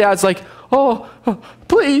 Ben-Hadad's like, oh,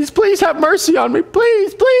 please have mercy on me.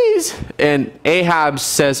 Please, please. And Ahab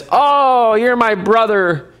says, oh, you're my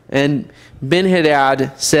brother. And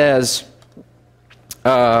Ben-Hadad says,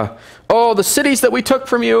 oh, the cities that we took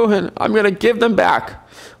from you, and I'm going to give them back.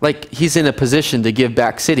 Like he's in a position to give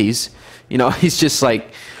back cities. He's just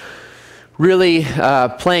like really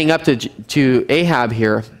playing up to Ahab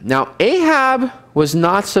here. Now, Ahab was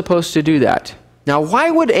not supposed to do that. Now, why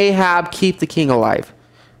would Ahab keep the king alive?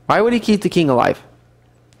 Why would he keep the king alive?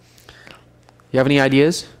 You have any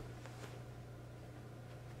ideas?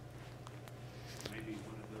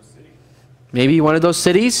 Maybe one of those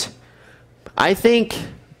cities. I think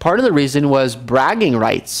part of the reason was bragging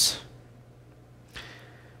rights.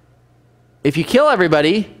 If you kill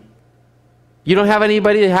everybody, you don't have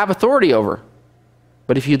anybody to have authority over.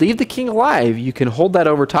 But if you leave the king alive, you can hold that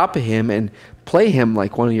over top of him and play him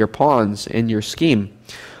like one of your pawns in your scheme.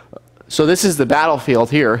 So this is the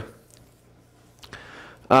battlefield here.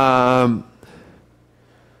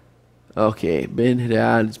 Okay,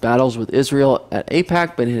 Ben-Hadad's battles with Israel at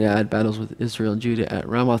Apek. Ben-Hadad battles with Israel and Judah at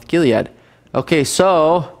Ramoth Gilead. Okay,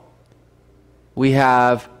 so we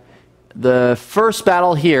have the first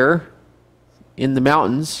battle here in the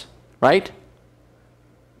mountains, right?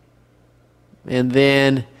 And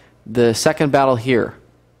then the second battle here.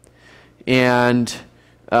 And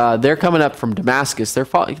they're coming up from Damascus.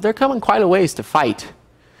 They're coming quite a ways to fight.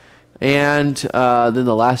 And then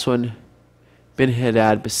the last one,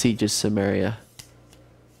 Ben-Hadad besieges Samaria.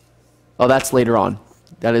 Oh, that's later on.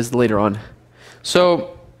 That is later on.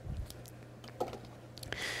 So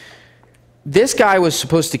this guy was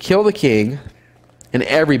supposed to kill the king and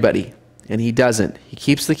everybody, and he doesn't. He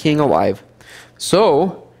keeps the king alive.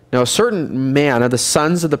 So now a certain man of the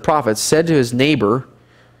sons of the prophets said to his neighbor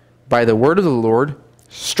by the word of the Lord,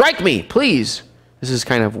 strike me, please. This is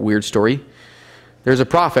kind of a weird story. There's a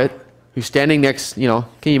prophet who's standing next, can you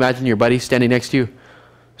imagine your buddy standing next to you?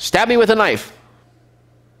 Stab me with a knife.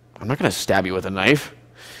 I'm not going to stab you with a knife.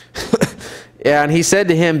 And he said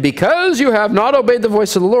to him, because you have not obeyed the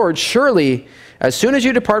voice of the Lord, surely as soon as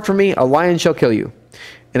you depart from me, a lion shall kill you.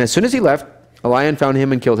 And as soon as he left, a lion found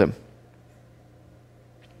him and killed him.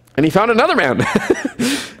 And he found another man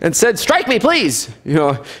and said, strike me, please. You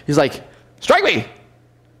know, he's like, strike me.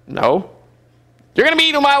 No. You're going to be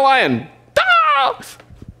eaten by a lion. Ah!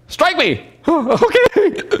 Strike me.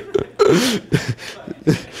 Okay.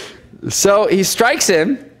 So he strikes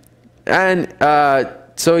him, and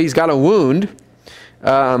so he's got a wound.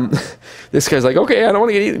 This guy's like, okay, I don't want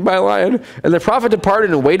to get eaten by a lion. And the prophet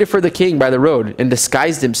departed and waited for the king by the road and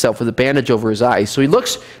disguised himself with a bandage over his eyes. So he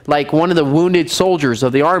looks like one of the wounded soldiers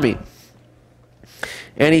of the army.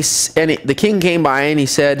 And the king came by and he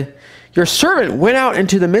said, your servant went out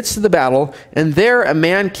into the midst of the battle, and there a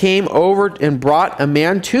man came over and brought a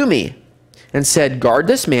man to me and said, guard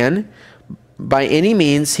this man. By any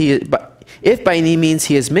means if by any means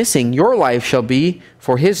he is missing, your life shall be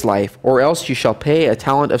for his life, or else you shall pay a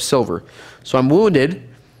talent of silver. So I'm wounded.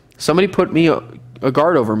 Somebody put me a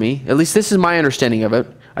guard over me. At least this is my understanding of it.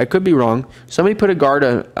 I could be wrong. Somebody put a guard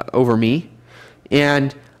over me,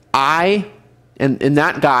 and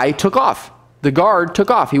that guy took off. The guard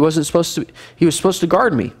took off. He wasn't supposed to. He was supposed to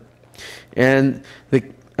guard me. And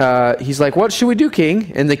he's like, "What should we do,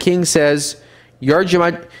 king?" And the king says,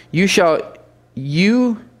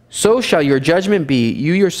 so shall your judgment be.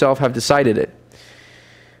 You yourself have decided it."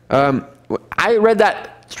 I read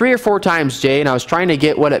that 3 or 4 times, Jay, and I was trying to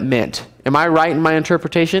get what it meant. Am I right in my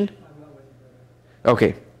interpretation?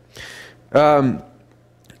 Okay.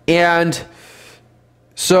 And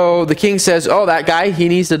so the king says, oh, that guy, he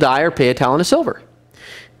needs to die or pay a talent of silver.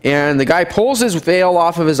 And the guy pulls his veil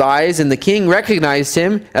off of his eyes, and the king recognized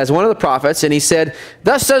him as one of the prophets, and he said,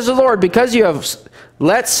 thus says the Lord, because you have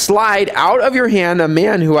let slide out of your hand a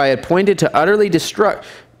man who I appointed to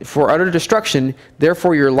for utter destruction,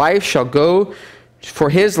 therefore your life shall go for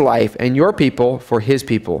his life, and your people for his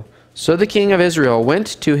people. So the king of Israel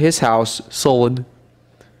went to his house sullen,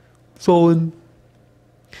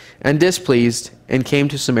 and displeased, and came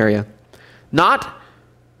to Samaria, not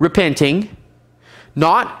repenting,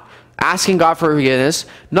 not asking God for forgiveness,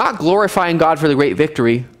 not glorifying God for the great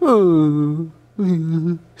victory.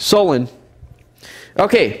 Sullen.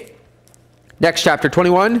 Okay, next chapter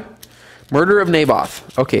 21, murder of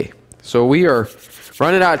Naboth. Okay, so we are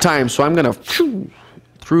running out of time, so I'm going to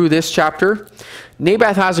through this chapter.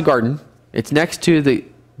 Naboth has a garden. It's next to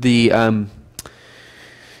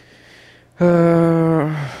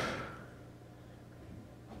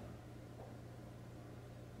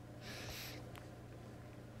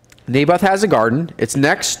Naboth has a garden. It's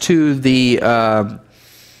next to the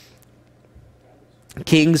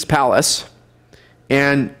king's palace,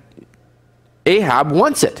 and Ahab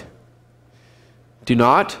wants it. Do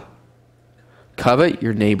not covet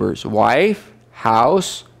your neighbor's wife,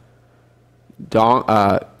 house,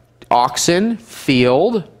 oxen,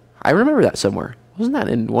 field. I remember that somewhere. Wasn't that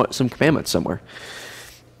in some commandments somewhere?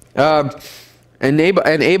 And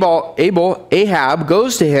Ahab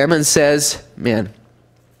goes to him and says, man,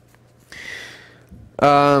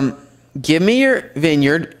 give me your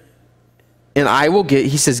vineyard, and I will get,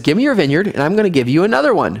 he says, give me your vineyard, and I'm going to give you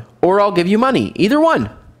another one, or I'll give you money, either one.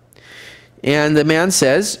 And the man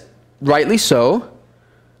says, rightly so.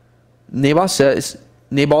 Nabal says,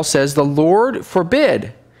 the Lord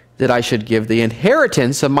forbid that I should give the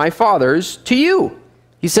inheritance of my fathers to you.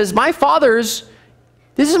 He says, this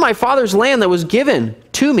is my father's land that was given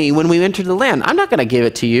to me when we entered the land. I'm not going to give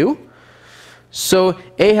it to you. So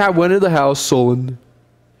Ahab went into the house sullen.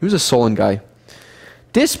 He was a sullen guy.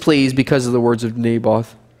 Displeased because of the words of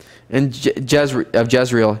Naboth and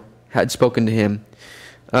Jezreel had spoken to him.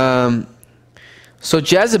 So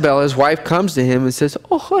Jezebel, his wife, comes to him and says,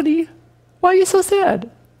 oh, honey, why are you so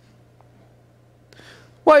sad?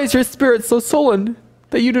 Why is your spirit so sullen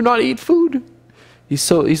that you do not eat food?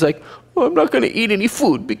 He's like, oh, I'm not going to eat any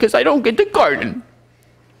food because I don't get to garden.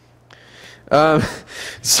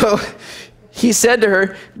 So he said to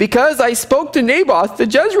her, because I spoke to Naboth the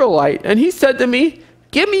Jezreelite, and he said to me,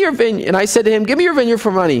 give me your vineyard. And I said to him, give me your vineyard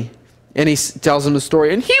for money. And he tells him the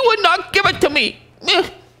story, and he would not give it to me.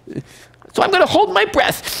 So I'm going to hold my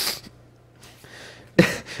breath.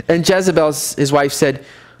 And Jezebel, his wife, said,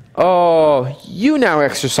 oh, you now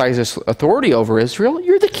exercise this authority over Israel.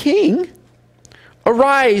 You're the king.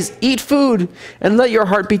 Arise, eat food, and let your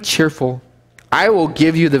heart be cheerful. I will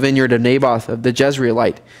give you the vineyard of Naboth of the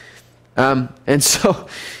Jezreelite. And so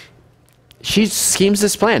she schemes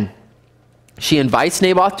this plan. She invites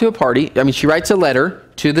Naboth to a party. She writes a letter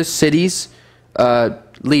to the city's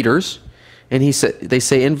leaders, and they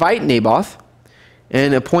say, invite Naboth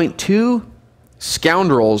and appoint 2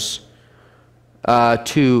 scoundrels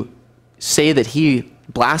to say that he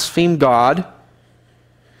blasphemed God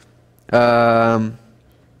and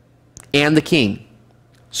the king.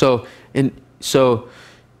 So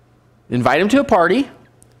invite him to a party,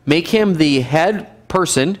 make him the head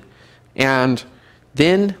person, and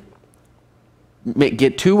then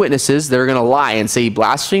get 2 witnesses that are going to lie and say he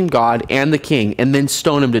blasphemed God and the king, and then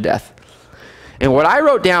stone him to death. And what I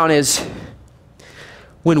wrote down is,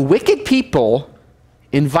 when wicked people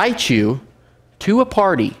invite you to a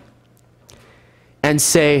party and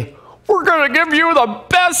say, we're going to give you the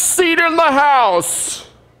best seat in the house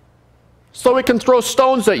so we can throw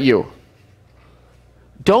stones at you,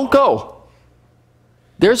 don't go.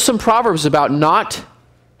 There's some proverbs about not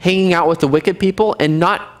hanging out with the wicked people and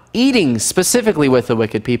not eating specifically with the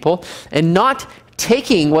wicked people and not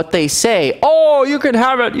taking what they say. Oh, you can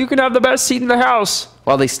have it. You can have the best seat in the house,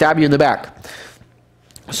 while they stab you in the back.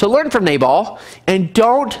 So learn from Nabal and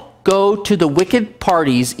don't go to the wicked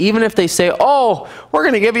parties, even if they say, oh, we're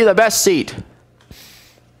going to give you the best seat.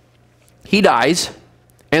 He dies,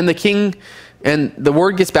 and the king, and the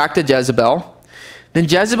word gets back to Jezebel.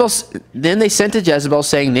 Then they sent to Jezebel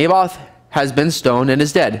saying, Naboth has been stoned and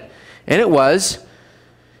is dead. And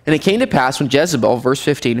it came to pass when Jezebel, verse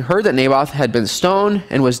 15, heard that Naboth had been stoned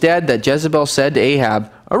and was dead, that Jezebel said to Ahab,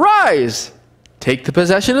 arise, take the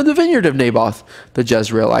possession of the vineyard of Naboth the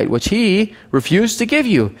Jezreelite, which he refused to give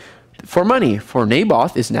you for money. For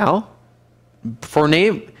Naboth is not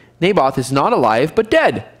alive, but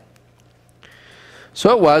dead.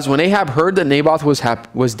 So it was, when Ahab heard that Naboth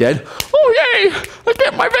was dead, oh yay, I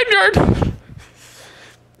get my vineyard.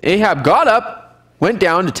 Ahab got up, went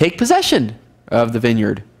down to take possession of the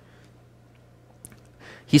vineyard.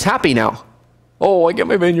 He's happy now. Oh, I get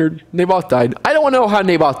my vineyard. Naboth died. I don't want to know how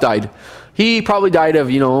Naboth died. He probably died of,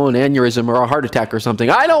 an aneurysm or a heart attack or something.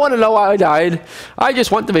 I don't want to know how I died. I just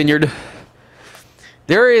want the vineyard.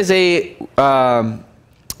 There is a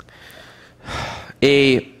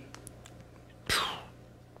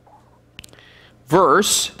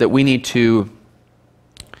verse that we need to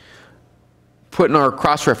put in our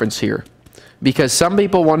cross-reference here, because some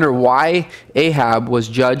people wonder why Ahab was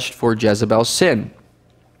judged for Jezebel's sin.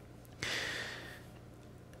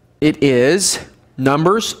 It is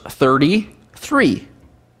Numbers 33.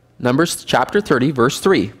 Numbers chapter 30, verse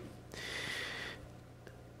 3.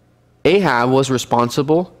 Ahab was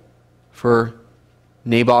responsible for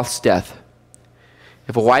Naboth's death.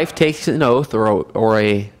 If a wife takes an oath, or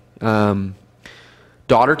a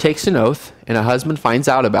daughter takes an oath, and a husband finds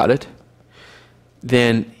out about it,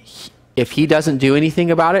 then if he doesn't do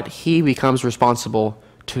anything about it, he becomes responsible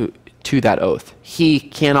to that oath. He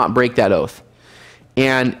cannot break that oath.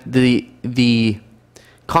 And the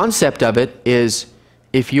concept of it is,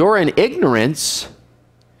 if you're in ignorance,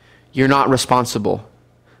 you're not responsible.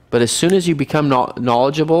 But as soon as you become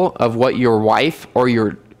knowledgeable of what your wife or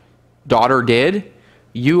your daughter did,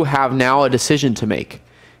 you have now a decision to make.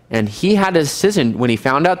 And he had a decision when he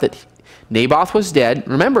found out that Naboth was dead.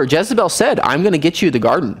 Remember, Jezebel said, I'm going to get you the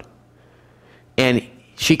garden. And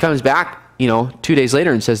she comes back, 2 days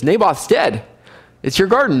later and says, Naboth's dead. It's your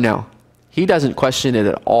garden now. He doesn't question it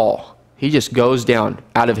at all. He just goes down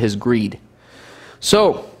out of his greed.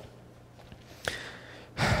 So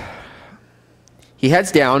he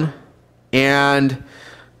heads down, and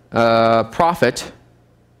a prophet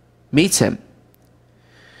meets him.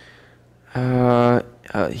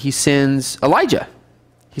 He sends Elijah.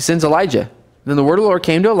 Then the word of the Lord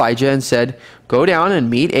came to Elijah and said, go down and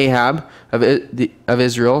meet Ahab of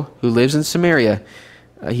Israel, who lives in Samaria.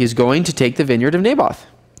 He is going to take the vineyard of Naboth,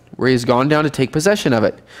 where he has gone down to take possession of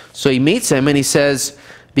it. So he meets him, and he says,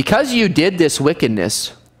 because you did this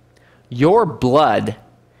wickedness, your blood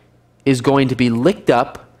is going to be licked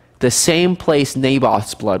up the same place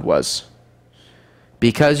Naboth's blood was,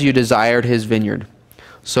 because you desired his vineyard.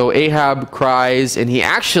 So Ahab cries, and he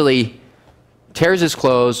actually tears his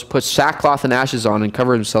clothes, puts sackcloth and ashes on, and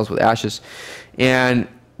covers himself with ashes. And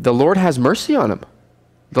the Lord has mercy on him.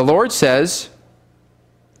 The Lord says,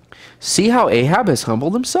 see how Ahab has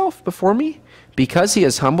humbled himself before me? Because he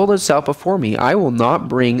has humbled himself before me, I will not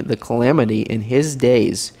bring the calamity in his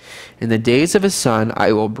days. In the days of his son,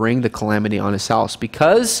 I will bring the calamity on his house.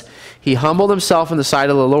 Because he humbled himself in the sight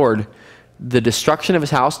of the Lord, the destruction of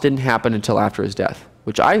his house didn't happen until after his death.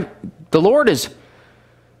 The Lord is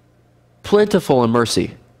plentiful in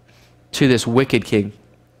mercy to this wicked king.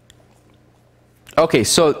 Okay,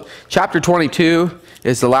 so chapter 22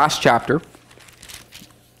 is the last chapter.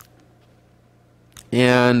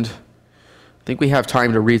 And I think we have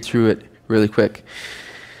time to read through it really quick.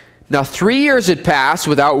 Now 3 years had passed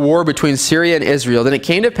without war between Syria and Israel. Then it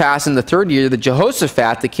came to pass in the 3rd year that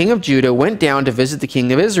Jehoshaphat, the king of Judah, went down to visit the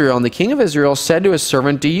king of Israel. And the king of Israel said to his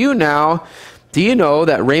servant, do you know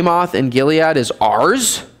that Ramoth and Gilead is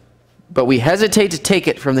ours? But we hesitate to take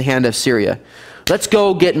it from the hand of Syria. let's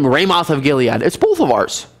go get Ramoth of Gilead. It's both of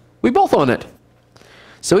ours. We both own it.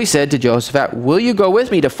 So he said to Jehoshaphat, will you go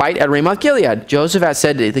with me to fight at Ramoth Gilead? Jehoshaphat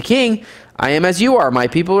said to the king, I am as you are. My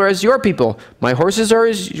people are as your people. My horses are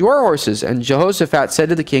as your horses. And Jehoshaphat said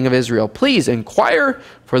to the king of Israel, please inquire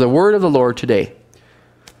for the word of the Lord today.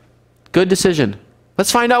 Good decision.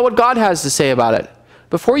 Let's find out what God has to say about it.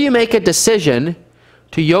 Before you make a decision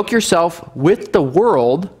to yoke yourself with the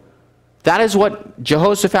world, that is what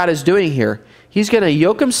Jehoshaphat is doing here. He's going to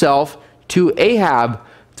yoke himself to Ahab,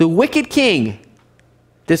 the wicked king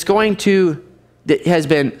that has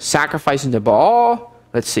been sacrificing to Baal.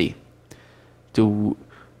 Let's see.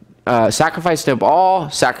 Sacrifice to Baal,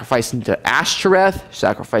 sacrificing to Ashtoreth,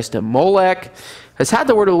 sacrifice to Molech. Has had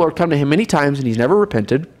the word of the Lord come to him many times, and he's never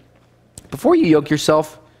repented. Before you yoke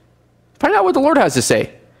yourself, find out what the Lord has to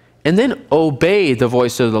say. And then obey the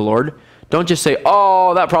voice of the Lord. Don't just say,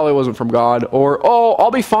 oh, that probably wasn't from God. Or, oh,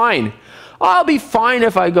 I'll be fine. I'll be fine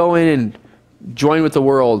if I go in and join with the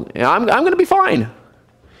world. And I'm going to be fine.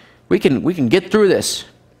 We can get through this.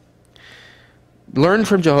 Learn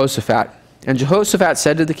from Jehoshaphat. And Jehoshaphat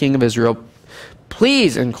said to the king of Israel,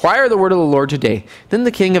 please inquire the word of the Lord today. Then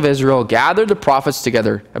the king of Israel gathered the prophets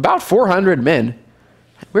together, about 400 men.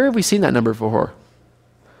 Where have we seen that number before?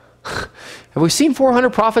 Have we seen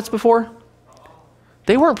 400 prophets before?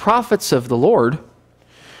 They weren't prophets of the Lord.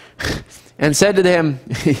 And said to them,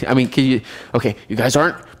 you guys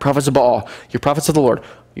aren't prophets of Baal. You're prophets of the Lord.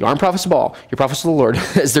 You aren't prophets of Baal. You're prophets of the Lord.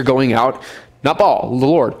 As they're going out, not Baal, the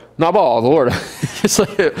Lord. Not Baal, the Lord. It's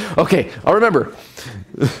like, okay, I'll remember.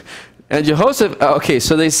 And Jehoshaphat,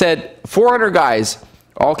 so they said 400 guys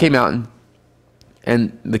all came out,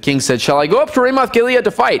 and the king said, shall I go up to Ramoth Gilead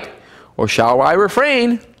to fight, or shall I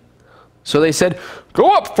refrain? So they said, go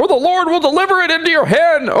up, for the Lord will deliver it into your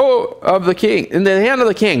hand, of the king, in the hand of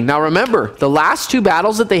the king. Now remember, the last two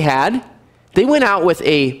battles that they had, they went out with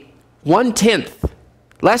a 1/10,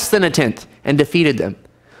 less than a tenth, and defeated them.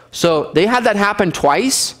 So they had that happen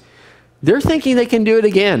twice. They're thinking they can do it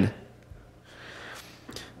again.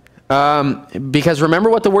 Because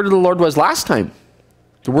remember what the word of the Lord was last time.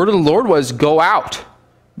 The word of the Lord was, go out,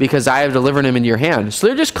 because I have delivered him into your hand. So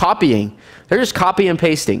they're just copying. They're just copy and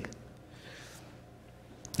pasting.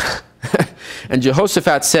 And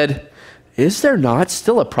Jehoshaphat said, is there not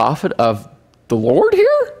still a prophet of the Lord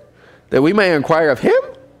here, that we may inquire of him?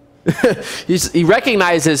 He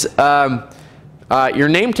recognizes, your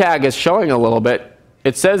name tag is showing a little bit.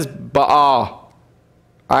 It says Baal.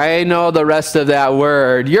 I know the rest of that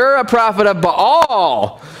word. You're a prophet of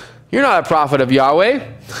Baal. You're not a prophet of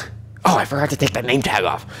Yahweh. Oh, I forgot to take that name tag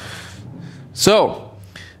off. So,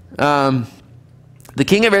 the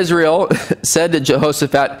king of Israel said to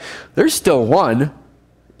Jehoshaphat, there's still one.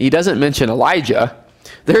 He doesn't mention Elijah.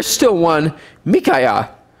 There's still one,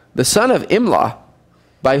 Micaiah, the son of Imlah,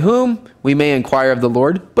 by whom we may inquire of the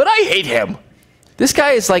Lord. But I hate him. This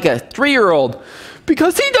guy is like a 3-year-old,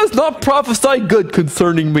 because he does not prophesy good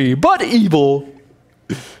concerning me, but evil.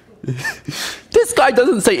 This guy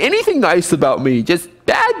doesn't say anything nice about me, just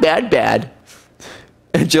bad, bad, bad.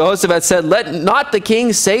 And Jehoshaphat said, let not the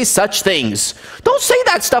king say such things. Don't say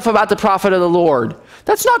that stuff about the prophet of the Lord.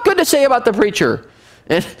 That's not good to say about the preacher.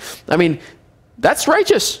 And that's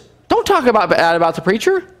righteous. Don't talk bad about the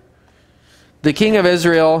preacher. The king of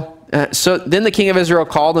Israel, so then the king of Israel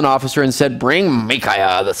called an officer and said, bring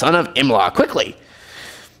Micaiah, the son of Imlah, quickly.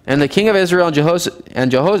 And the king of Israel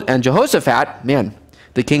and Jehoshaphat,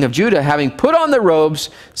 the king of Judah, having put on their robes,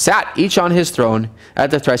 sat each on his throne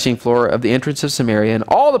at the threshing floor of the entrance of Samaria, and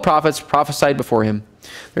all the prophets prophesied before him.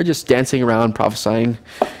 They're just dancing around prophesying.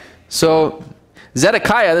 So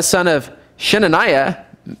Zedekiah, the son of Shenaniah,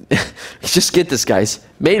 just get this, guys,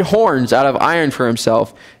 made horns out of iron for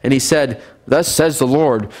himself, and he said, thus says the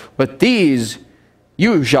Lord, with these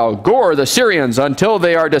you shall gore the Syrians until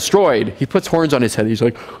they are destroyed. He puts horns on his head. He's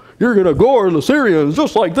like, you're going to gore the Syrians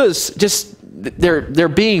just like this. They're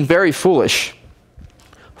being very foolish.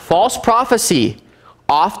 False prophecy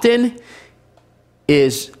often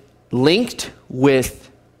is linked with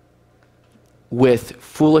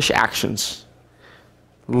foolish actions.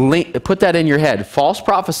 Put that in your head. False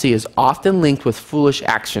prophecy is often linked with foolish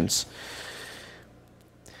actions.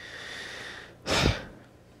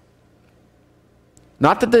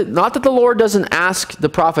 Not that the Lord doesn't ask the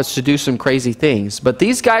prophets to do some crazy things, but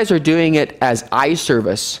these guys are doing it as eye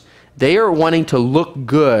service. They are wanting to look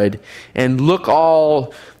good and look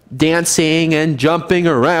all dancing and jumping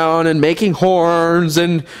around and making horns,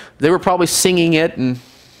 and they were probably singing it.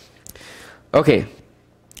 Okay,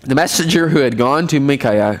 the messenger who had gone to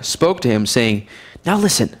Micaiah spoke to him, saying, now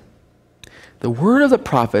listen, the word of the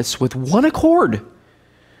prophets with one accord.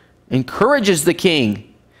 encourages the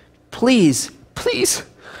king. Please, please,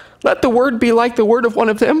 let the word be like the word of one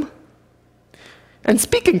of them, and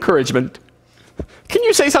speak encouragement. Can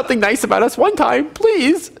you say something nice about us one time,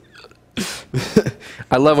 please?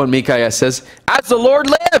 I love when Micaiah says, as the Lord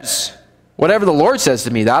lives, whatever the Lord says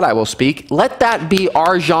to me, that I will speak. Let that be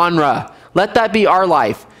our genre. Let that be our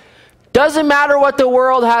life. Doesn't matter what the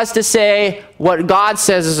world has to say, what God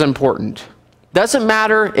says is important. Doesn't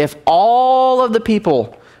matter if all of the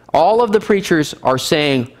people, all of the preachers are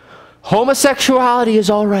saying, homosexuality is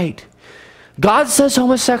all right. God says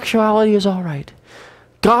homosexuality is all right.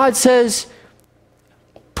 God says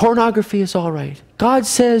pornography is all right. God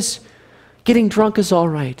says getting drunk is all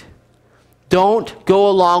right. Don't go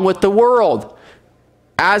along with the world.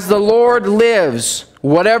 As the Lord lives,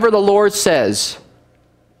 whatever the Lord says,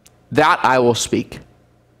 that I will speak.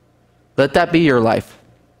 Let that be your life.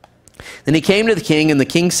 Then he came to the king, and the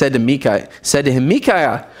king said to him,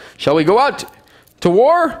 Micaiah, shall we go out to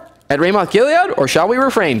war at Ramoth Gilead, or shall we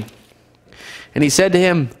refrain? And he said to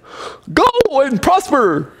him, go and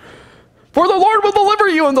prosper, for the Lord will deliver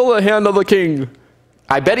you into the hand of the king.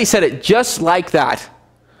 I bet he said it just like that.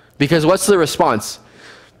 Because what's the response?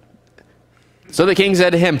 So the king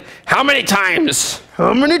said to him, how many times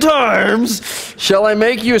shall I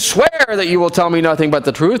make you swear that you will tell me nothing but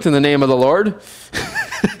the truth in the name of the Lord?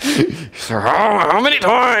 So how many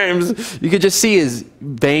times? You could just see his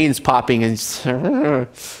veins popping, and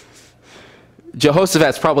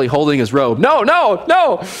Jehoshaphat's probably holding his robe.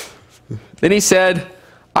 No. Then he said,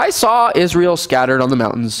 I saw Israel scattered on the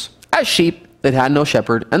mountains as sheep that had no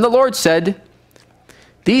shepherd. And the Lord said,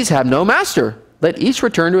 these have no master. Let each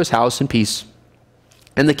return to his house in peace.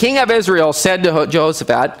 And the king of Israel said to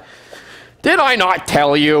Jehoshaphat, did I not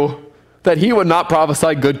tell you that he would not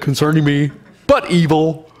prophesy good concerning me, but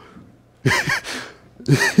evil?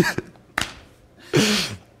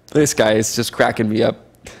 This guy is just cracking me up.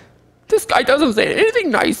 This guy doesn't say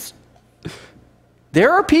anything nice.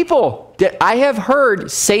 There are people that I have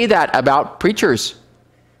heard say that about preachers.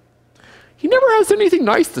 He never has anything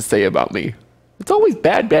nice to say about me. It's always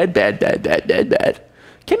bad.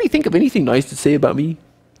 Can't he think of anything nice to say about me?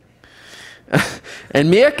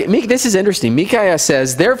 And this is interesting. Micaiah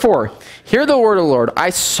says, therefore, hear the word of the Lord. I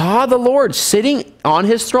saw the Lord sitting on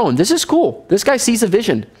his throne. This is cool. This guy sees a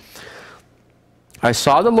vision. I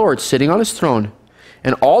saw the Lord sitting on his throne,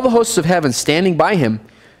 and all the hosts of heaven standing by him.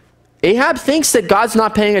 Ahab thinks that God's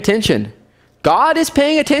not paying attention. God is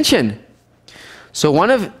paying attention. So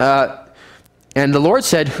and the Lord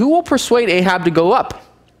said, who will persuade Ahab to go up,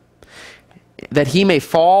 that he may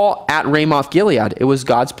fall at Ramoth Gilead? It was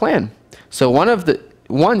God's plan. So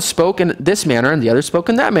one spoke in this manner, and the other spoke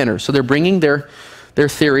in that manner. So they're bringing their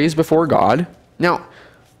theories before God. Now,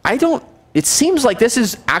 it seems like this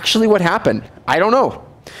is actually what happened. I don't know.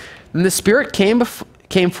 And the Spirit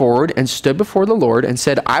came forward and stood before the Lord and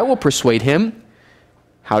said, I will persuade him.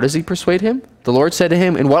 How does he persuade him? The Lord said to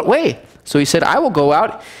him, in what way? So he said, I will go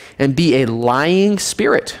out and be a lying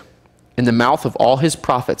spirit in the mouth of all his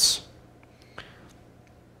prophets.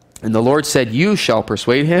 And the Lord said, you shall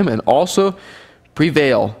persuade him and also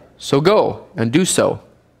prevail. So go and do so.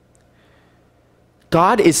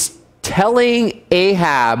 God is telling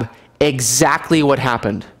Ahab exactly what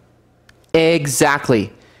happened.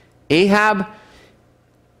 Exactly. Ahab,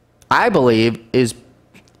 I believe, is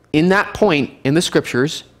in that point in the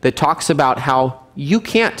scriptures that talks about how you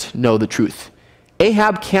can't know the truth.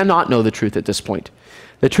 Ahab cannot know the truth at this point.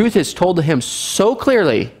 The truth is told to him so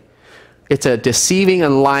clearly. It's a deceiving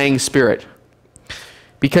and lying spirit.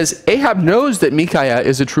 Because Ahab knows that Micaiah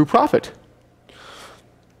is a true prophet.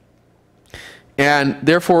 And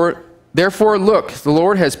therefore, look, the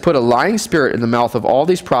Lord has put a lying spirit in the mouth of all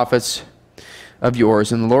these prophets of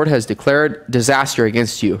yours, and the Lord has declared disaster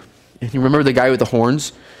against you. And you remember the guy with the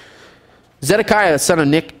horns? Zedekiah, the son of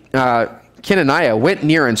Kenaniah, went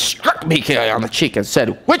near and struck Micaiah on the cheek and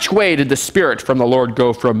said, which way did the Spirit from the Lord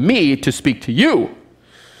go from me to speak to you?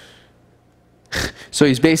 So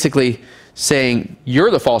he's basically saying, you're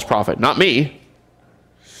the false prophet, not me.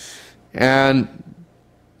 And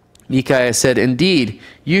Micaiah said, indeed,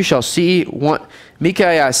 you shall see what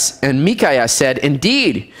Micaiah said,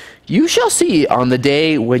 indeed, you shall see on the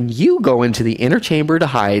day when you go into the inner chamber to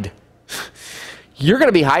hide. You're going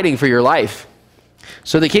to be hiding for your life.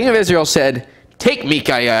 So the king of Israel said, take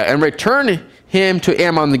Micaiah and return him to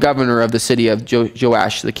Ammon, the governor of the city of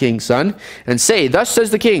Joash, the king's son, and say, thus says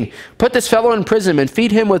the king, put this fellow in prison and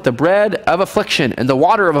feed him with the bread of affliction and the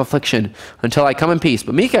water of affliction until I come in peace.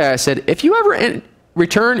 But Micaiah said, if you ever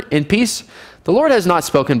return in peace, the Lord has not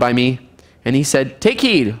spoken by me. And he said, take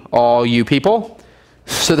heed, all you people.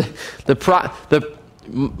 So the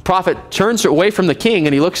prophet turns away from the king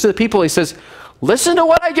and he looks to the people. He says, listen to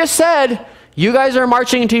what I just said. You guys are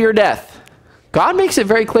marching to your death. God makes it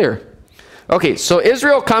very clear. Okay, so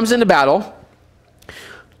Israel comes into battle.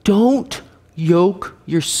 Don't yoke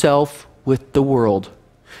yourself with the world,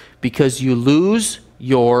 because you lose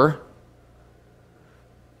your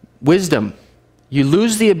wisdom. You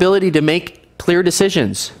lose the ability to make clear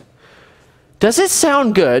decisions. Does it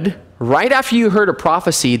sound good right after you heard a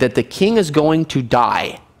prophecy that the king is going to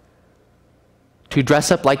die to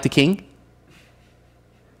dress up like the king?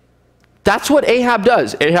 That's what Ahab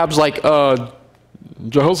does. Ahab's like,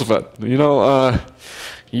 Jehoshaphat,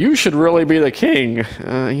 you should really be the king.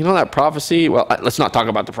 That prophecy? Well, let's not talk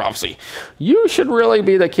about the prophecy. You should really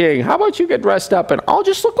be the king. How about you get dressed up and I'll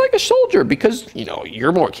just look like a soldier because,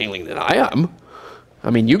 you're more kingly than I am.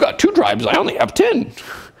 I mean, you got 2 tribes. I only have 10.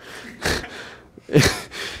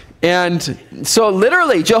 And so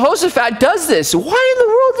literally, Jehoshaphat does this. Why in the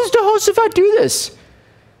world does Jehoshaphat do this?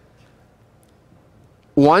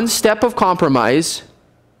 One step of compromise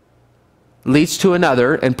leads to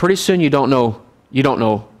another, and pretty soon you don't know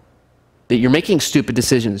that you're making stupid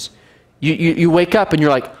decisions. You wake up and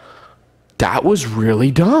you're like, that was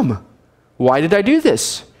really dumb. Why did I do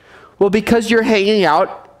this? Well, because you're hanging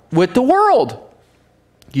out with the world.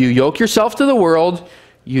 You yoke yourself to the world.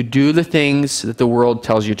 You do the things that the world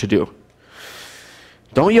tells you to do.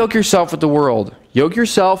 Don't yoke yourself with the world. Yoke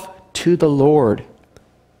yourself to the Lord.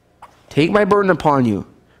 Take my burden upon you,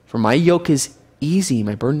 for my yoke is easy,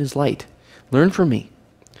 my burden is light. Learn from me.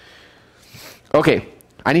 Okay,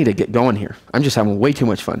 I need to get going here. I'm just having way too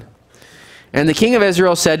much fun. And the king of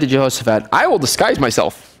Israel said to Jehoshaphat, I will disguise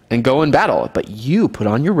myself and go in battle, but you put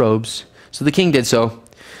on your robes. So the king did so.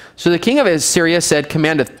 So the king of Assyria said,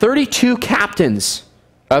 commanded 32 captains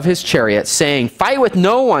of his chariot, saying, fight with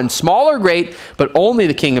no one, small or great, but only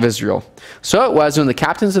the king of Israel. So it was when the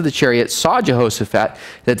captains of the chariot saw Jehoshaphat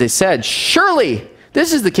that they said, surely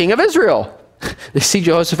this is the king of Israel. They see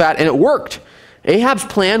Jehoshaphat, and it worked. Ahab's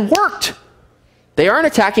plan worked. They aren't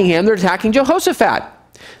attacking him, they're attacking Jehoshaphat.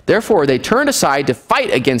 Therefore, they turned aside to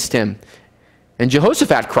fight against him. And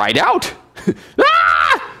Jehoshaphat cried out.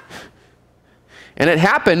 Ah! And it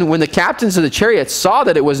happened when the captains of the chariots saw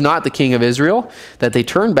that it was not the king of Israel, that they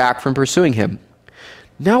turned back from pursuing him.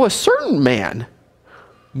 Now a certain man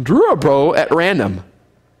drew a bow at random.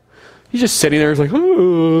 He's just sitting there, he's like,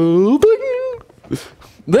 oh, ding.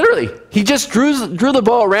 Literally, he just drew the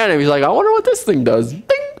bow at random. He's like, I wonder what this thing does. Ding.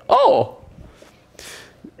 Oh.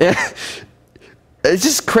 It's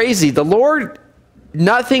just crazy. The Lord,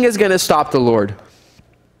 nothing is going to stop the Lord.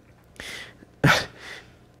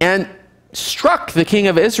 And struck the king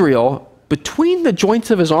of Israel between the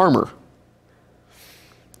joints of his armor.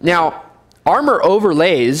 Now, armor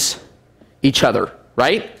overlays each other,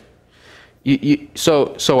 right?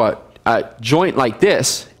 So a joint like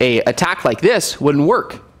this, a attack like this wouldn't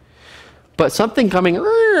work. But something coming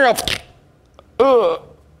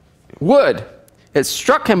would. It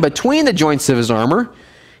struck him between the joints of his armor.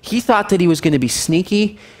 He thought that he was going to be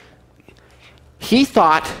sneaky. He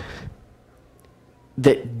thought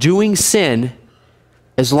that doing sin,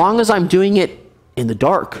 as long as I'm doing it in the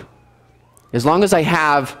dark, as long as I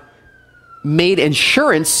have made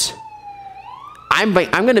insurance, I'm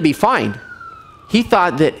going to be fine. He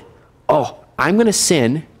thought that, oh, I'm going to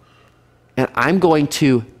sin, and I'm going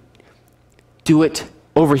to do it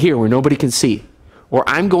over here where nobody can see. Or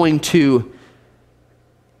I'm going to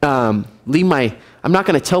I'm not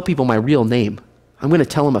going to tell people my real name. I'm going to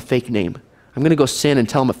tell them a fake name. I'm going to go sin and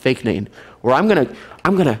tell them a fake name. Or I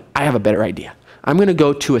have a better idea. I'm going to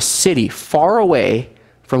go to a city far away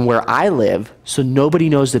from where I live so nobody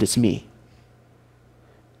knows that it's me.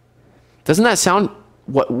 Doesn't that sound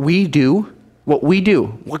what we do? What we do,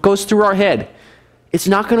 what goes through our head. It's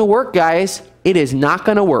not going to work, guys. It is not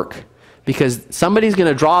going to work because somebody's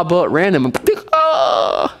going to draw a bow at random and,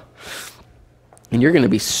 and you're going to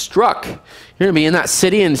be struck. You're going to be in that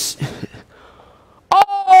city and,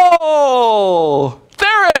 oh,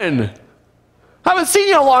 Theron, haven't seen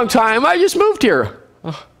you in a long time. I just moved here.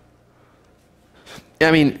 Oh.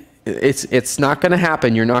 I mean, it's not going to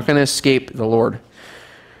happen. You're not going to escape the Lord.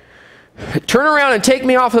 Turn around and take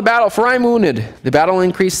me off the battle, for I'm wounded. The battle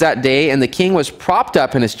increased that day, and the king was propped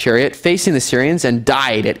up in his chariot, facing the Syrians, and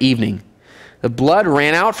died at evening. The blood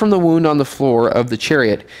ran out from the wound on the floor of the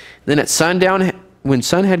chariot. Then at sundown, when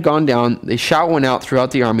sun had gone down, the shout went out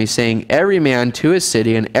throughout the army, saying, every man to his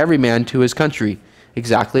city and every man to his country.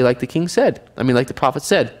 Exactly like the king said. I mean, like the prophet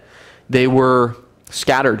said. They were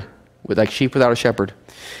scattered like sheep without a shepherd.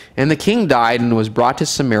 And the king died and was brought to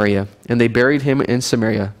Samaria, and they buried him in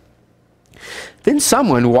Samaria. Then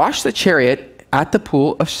someone washed the chariot at the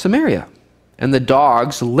pool of Samaria, and the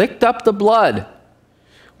dogs licked up the blood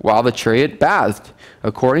while the chariot bathed,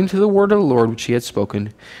 according to the word of the Lord which he had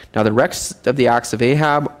spoken. Now the rest of the acts of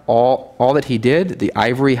Ahab, all that he did, the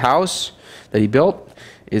ivory house that he built,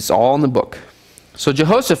 is all in the book. So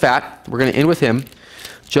Jehoshaphat, we're going to end with him.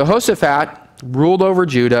 Jehoshaphat ruled over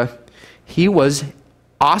Judah. He was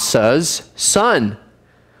Asa's son.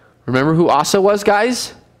 Remember who Asa was,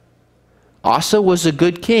 guys? Asa was a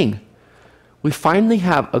good king. We finally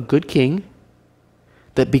have a good king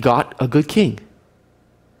that begot a good king.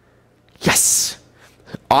 Yes!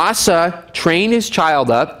 Asa trained his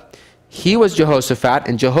child up. He was Jehoshaphat,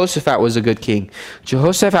 and Jehoshaphat was a good king.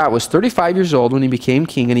 Jehoshaphat was 35 years old when he became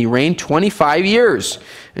king, and he reigned 25 years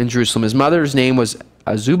in Jerusalem. His mother's name was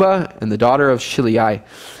Azubah, and the daughter of Shilai.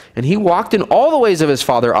 And he walked in all the ways of his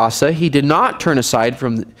father Asa. He did not turn aside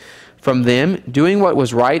from them, doing what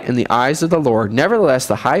was right in the eyes of the Lord. Nevertheless,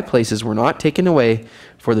 the high places were not taken away,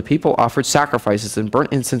 for the people offered sacrifices and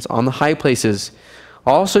burnt incense on the high places.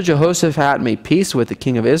 Also Jehoshaphat made peace with the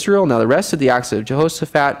king of Israel. Now the rest of the acts of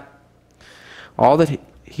Jehoshaphat, all that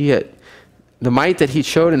he had, the might that he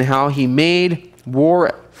showed and how he made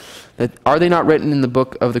war, that are they not written in the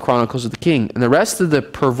book of the Chronicles of the King? And the rest of the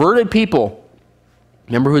perverted people,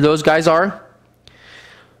 remember who those guys are?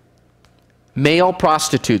 Male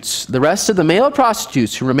prostitutes. The rest of the male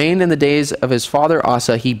prostitutes who remained in the days of his father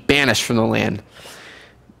Asa, he banished from the land.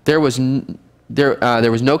 There was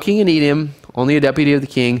no king in Edom, only a deputy of the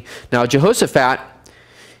king. Now Jehoshaphat,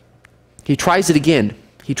 he tries it again.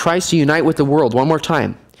 He tries to unite with the world one more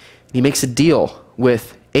time. He makes a deal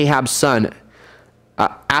with Ahab's son,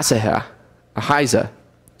 Ahijah.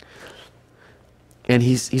 And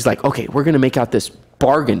he's like, okay, we're going to make out this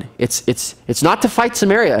bargain. It's not to fight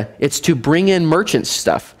Samaria. It's to bring in merchant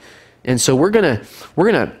stuff. And so we're gonna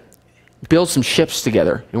build some ships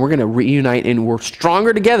together, and we're gonna reunite, and we're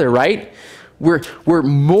stronger together, right? We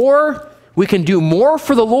can do more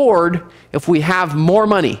for the Lord if we have more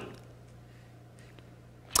money.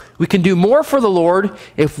 We can do more for the Lord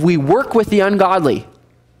if we work with the ungodly.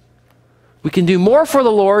 We can do more for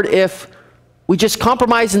the Lord if we just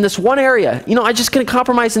compromise in this one area. You know, I'm just going to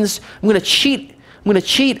compromise in this. I'm going to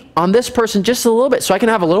cheat on this person just a little bit so I can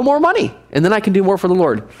have a little more money, and then I can do more for the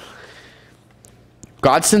Lord.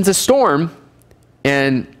 God sends a storm,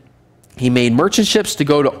 and he made merchant ships to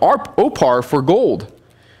go to Opar for gold.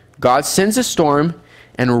 God sends a storm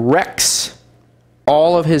and wrecks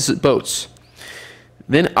all of his boats.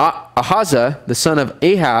 Then Ahaziah, the son of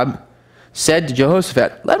Ahab, said to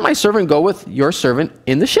Jehoshaphat, let my servant go with your servant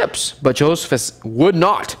in the ships. But Jehoshaphat would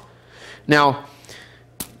not. Now,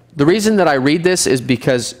 the reason that I read this is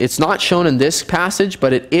because it's not shown in this passage,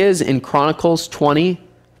 but it is in Chronicles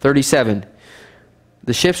 20:37.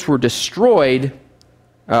 The ships were destroyed.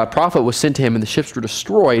 A prophet was sent to him, and the ships were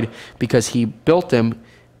destroyed because he built them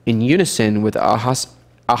in unison with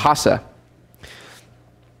Ahaziah.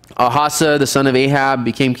 Ahaziah, the son of Ahab,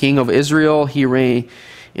 became king of Israel. He reigned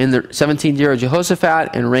in the 17th year of Jehoshaphat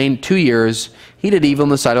and reigned 2 years. He did evil in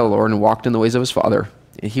the sight of the Lord and walked in the ways of his father.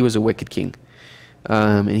 And he was a wicked king.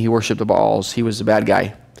 And he worshipped the Baals. He was a bad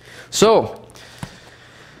guy. So,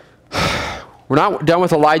 we're not done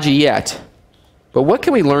with Elijah yet. But what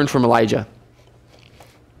can we learn from Elijah?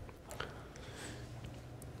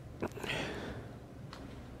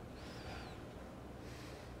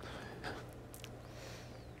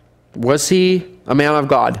 Was he a man of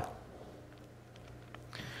God?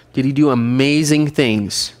 Did he do amazing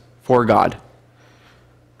things for God?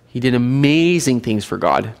 He did amazing things for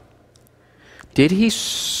God. Did he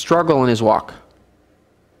struggle in his walk?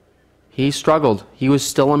 He struggled. He was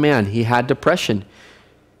still a man. He had depression.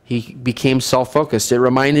 He became self-focused. It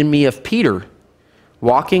reminded me of Peter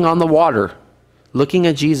walking on the water, looking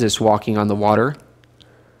at Jesus walking on the water,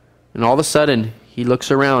 and all of a sudden he looks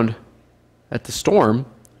around at the storm,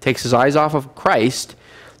 takes his eyes off of Christ,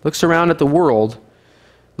 looks around at the world,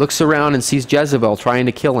 looks around and sees Jezebel trying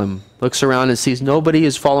to kill him, looks around and sees nobody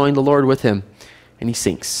is following the Lord with him, and he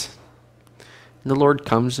sinks. And the Lord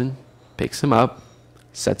comes and picks him up,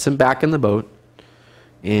 sets him back in the boat,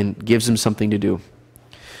 and gives him something to do.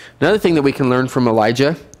 Another thing that we can learn from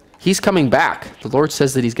Elijah, he's coming back. The Lord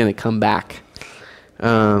says that he's going to come back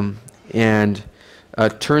and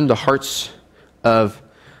turn the hearts of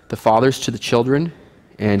the fathers to the children.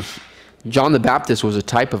 And John the Baptist was a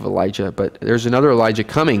type of Elijah, but there's another Elijah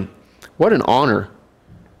coming. What an honor.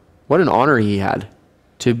 What an honor he had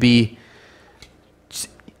to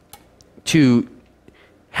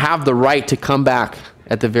have the right to come back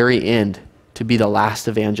at the very end to be the last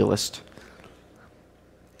evangelist.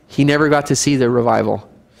 He never got to see the revival,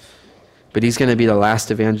 but he's going to be the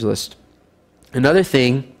last evangelist. Another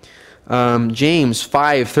thing, James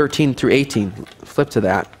 5:13 through 18. Flip to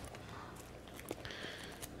that.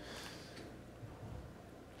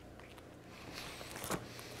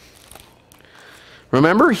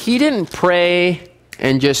 Remember, he didn't pray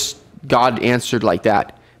and just God answered like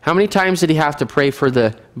that. How many times did he have to pray for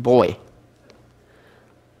the boy?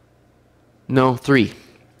 No, 3.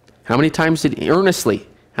 How many times did he, earnestly,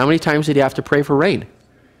 how many times did he have to pray for rain?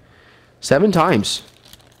 7 times.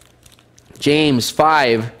 James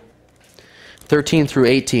 5:13 through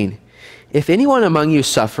 18. If anyone among you is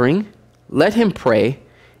suffering, let him pray.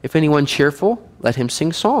 If anyone cheerful, let him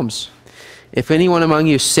sing psalms. If anyone among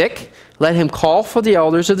you is sick, let him call for the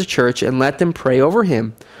elders of the church and let them pray over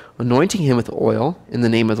him, anointing him with oil in the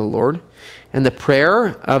name of the Lord. And the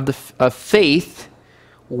prayer of faith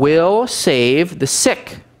will save the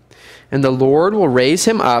sick, and the Lord will raise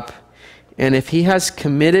him up. And if he has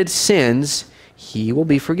committed sins, he will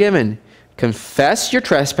be forgiven. Confess your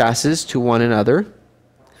trespasses to one another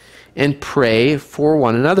and pray for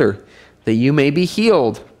one another, that you may be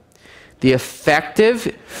healed. The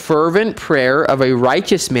effective, fervent prayer of a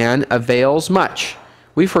righteous man avails much.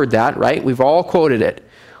 We've heard that, right? We've all quoted it.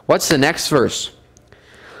 What's the next verse?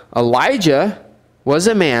 Elijah was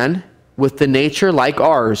a man with the nature like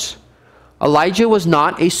ours. Elijah was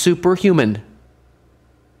not a superhuman.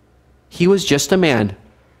 He was just a man.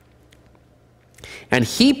 And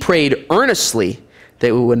he prayed earnestly that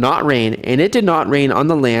it would not rain, and it did not rain on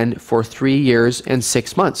the land for 3 years and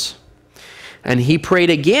 6 months. And he prayed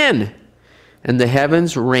again, and the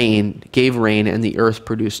heavens gave rain, and the earth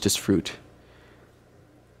produced its fruit.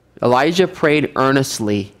 Elijah prayed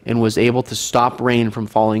earnestly and was able to stop rain from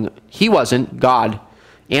falling. He wasn't. God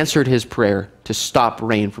answered his prayer to stop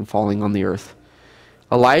rain from falling on the earth.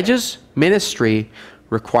 Elijah's ministry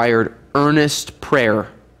required earnest prayer.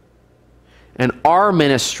 And our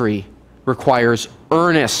ministry requires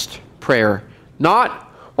earnest prayer.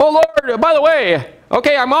 Not, oh Lord, by the way,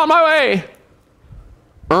 okay, I'm on my way.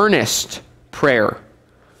 Earnest prayer.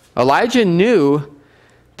 Elijah knew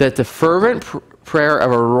that the fervent prayer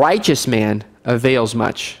of a righteous man avails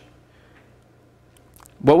much.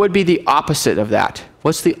 What would be the opposite of that?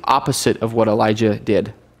 What's the opposite of what Elijah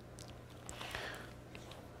did?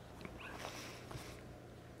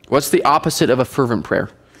 What's the opposite of a fervent prayer?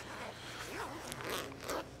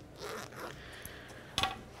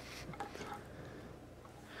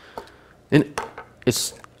 And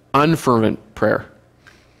it's unfervent prayer.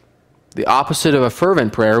 The opposite of a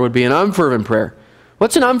fervent prayer would be an unfervent prayer.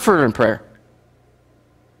 What's an unfervent prayer?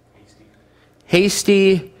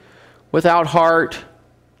 Hasty, without heart,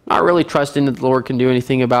 not really trusting that the Lord can do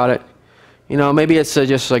anything about it. You know, maybe it's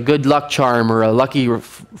just a good luck charm or a lucky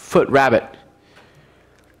foot rabbit.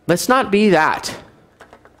 Let's not be that.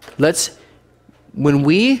 When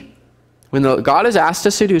God has asked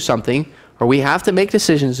us to do something, or we have to make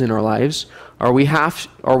decisions in our lives, or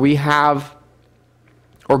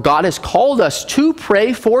God has called us to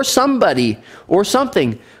pray for somebody or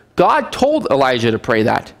something. God told Elijah to pray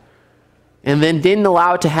that, and then didn't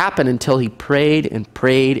allow it to happen until he prayed and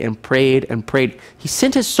prayed and prayed and prayed. He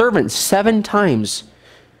sent his servant 7 times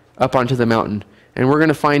up onto the mountain. And we're going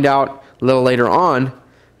to find out a little later on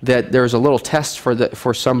that there's a little test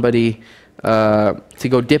for somebody to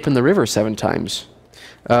go dip in the river 7 times.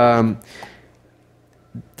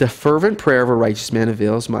 The fervent prayer of a righteous man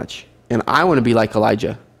avails much. And I want to be like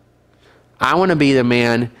Elijah. I want to be the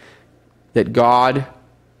man that God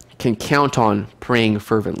can count on praying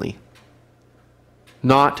fervently.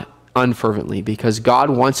 Not unfervently, because God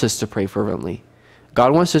wants us to pray fervently.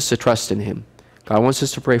 God wants us to trust in him. God wants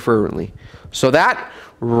us to pray fervently. So that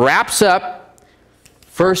wraps up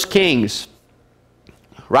 1 Kings.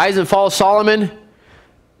 Rise and fall of Solomon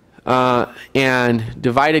and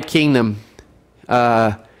divided kingdom.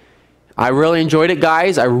 I really enjoyed it,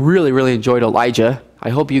 guys. I really, really enjoyed Elijah. I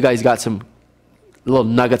hope you guys got some little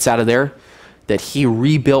nuggets out of there, that he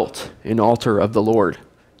rebuilt an altar of the Lord.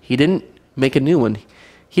 He didn't make a new one.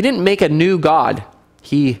 He didn't make a new God.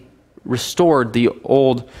 He restored the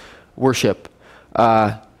old worship.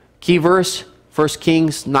 Key verse, 1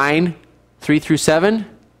 Kings 9, 3 through 7,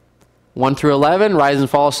 1 through 11, rise and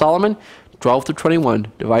fall of Solomon, 12 through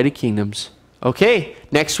 21, divided kingdoms. Okay,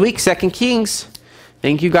 next week, 2 Kings.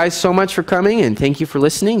 Thank you guys so much for coming, and thank you for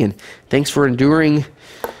listening, and thanks for enduring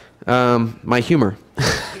my humor.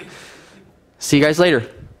 See you guys later.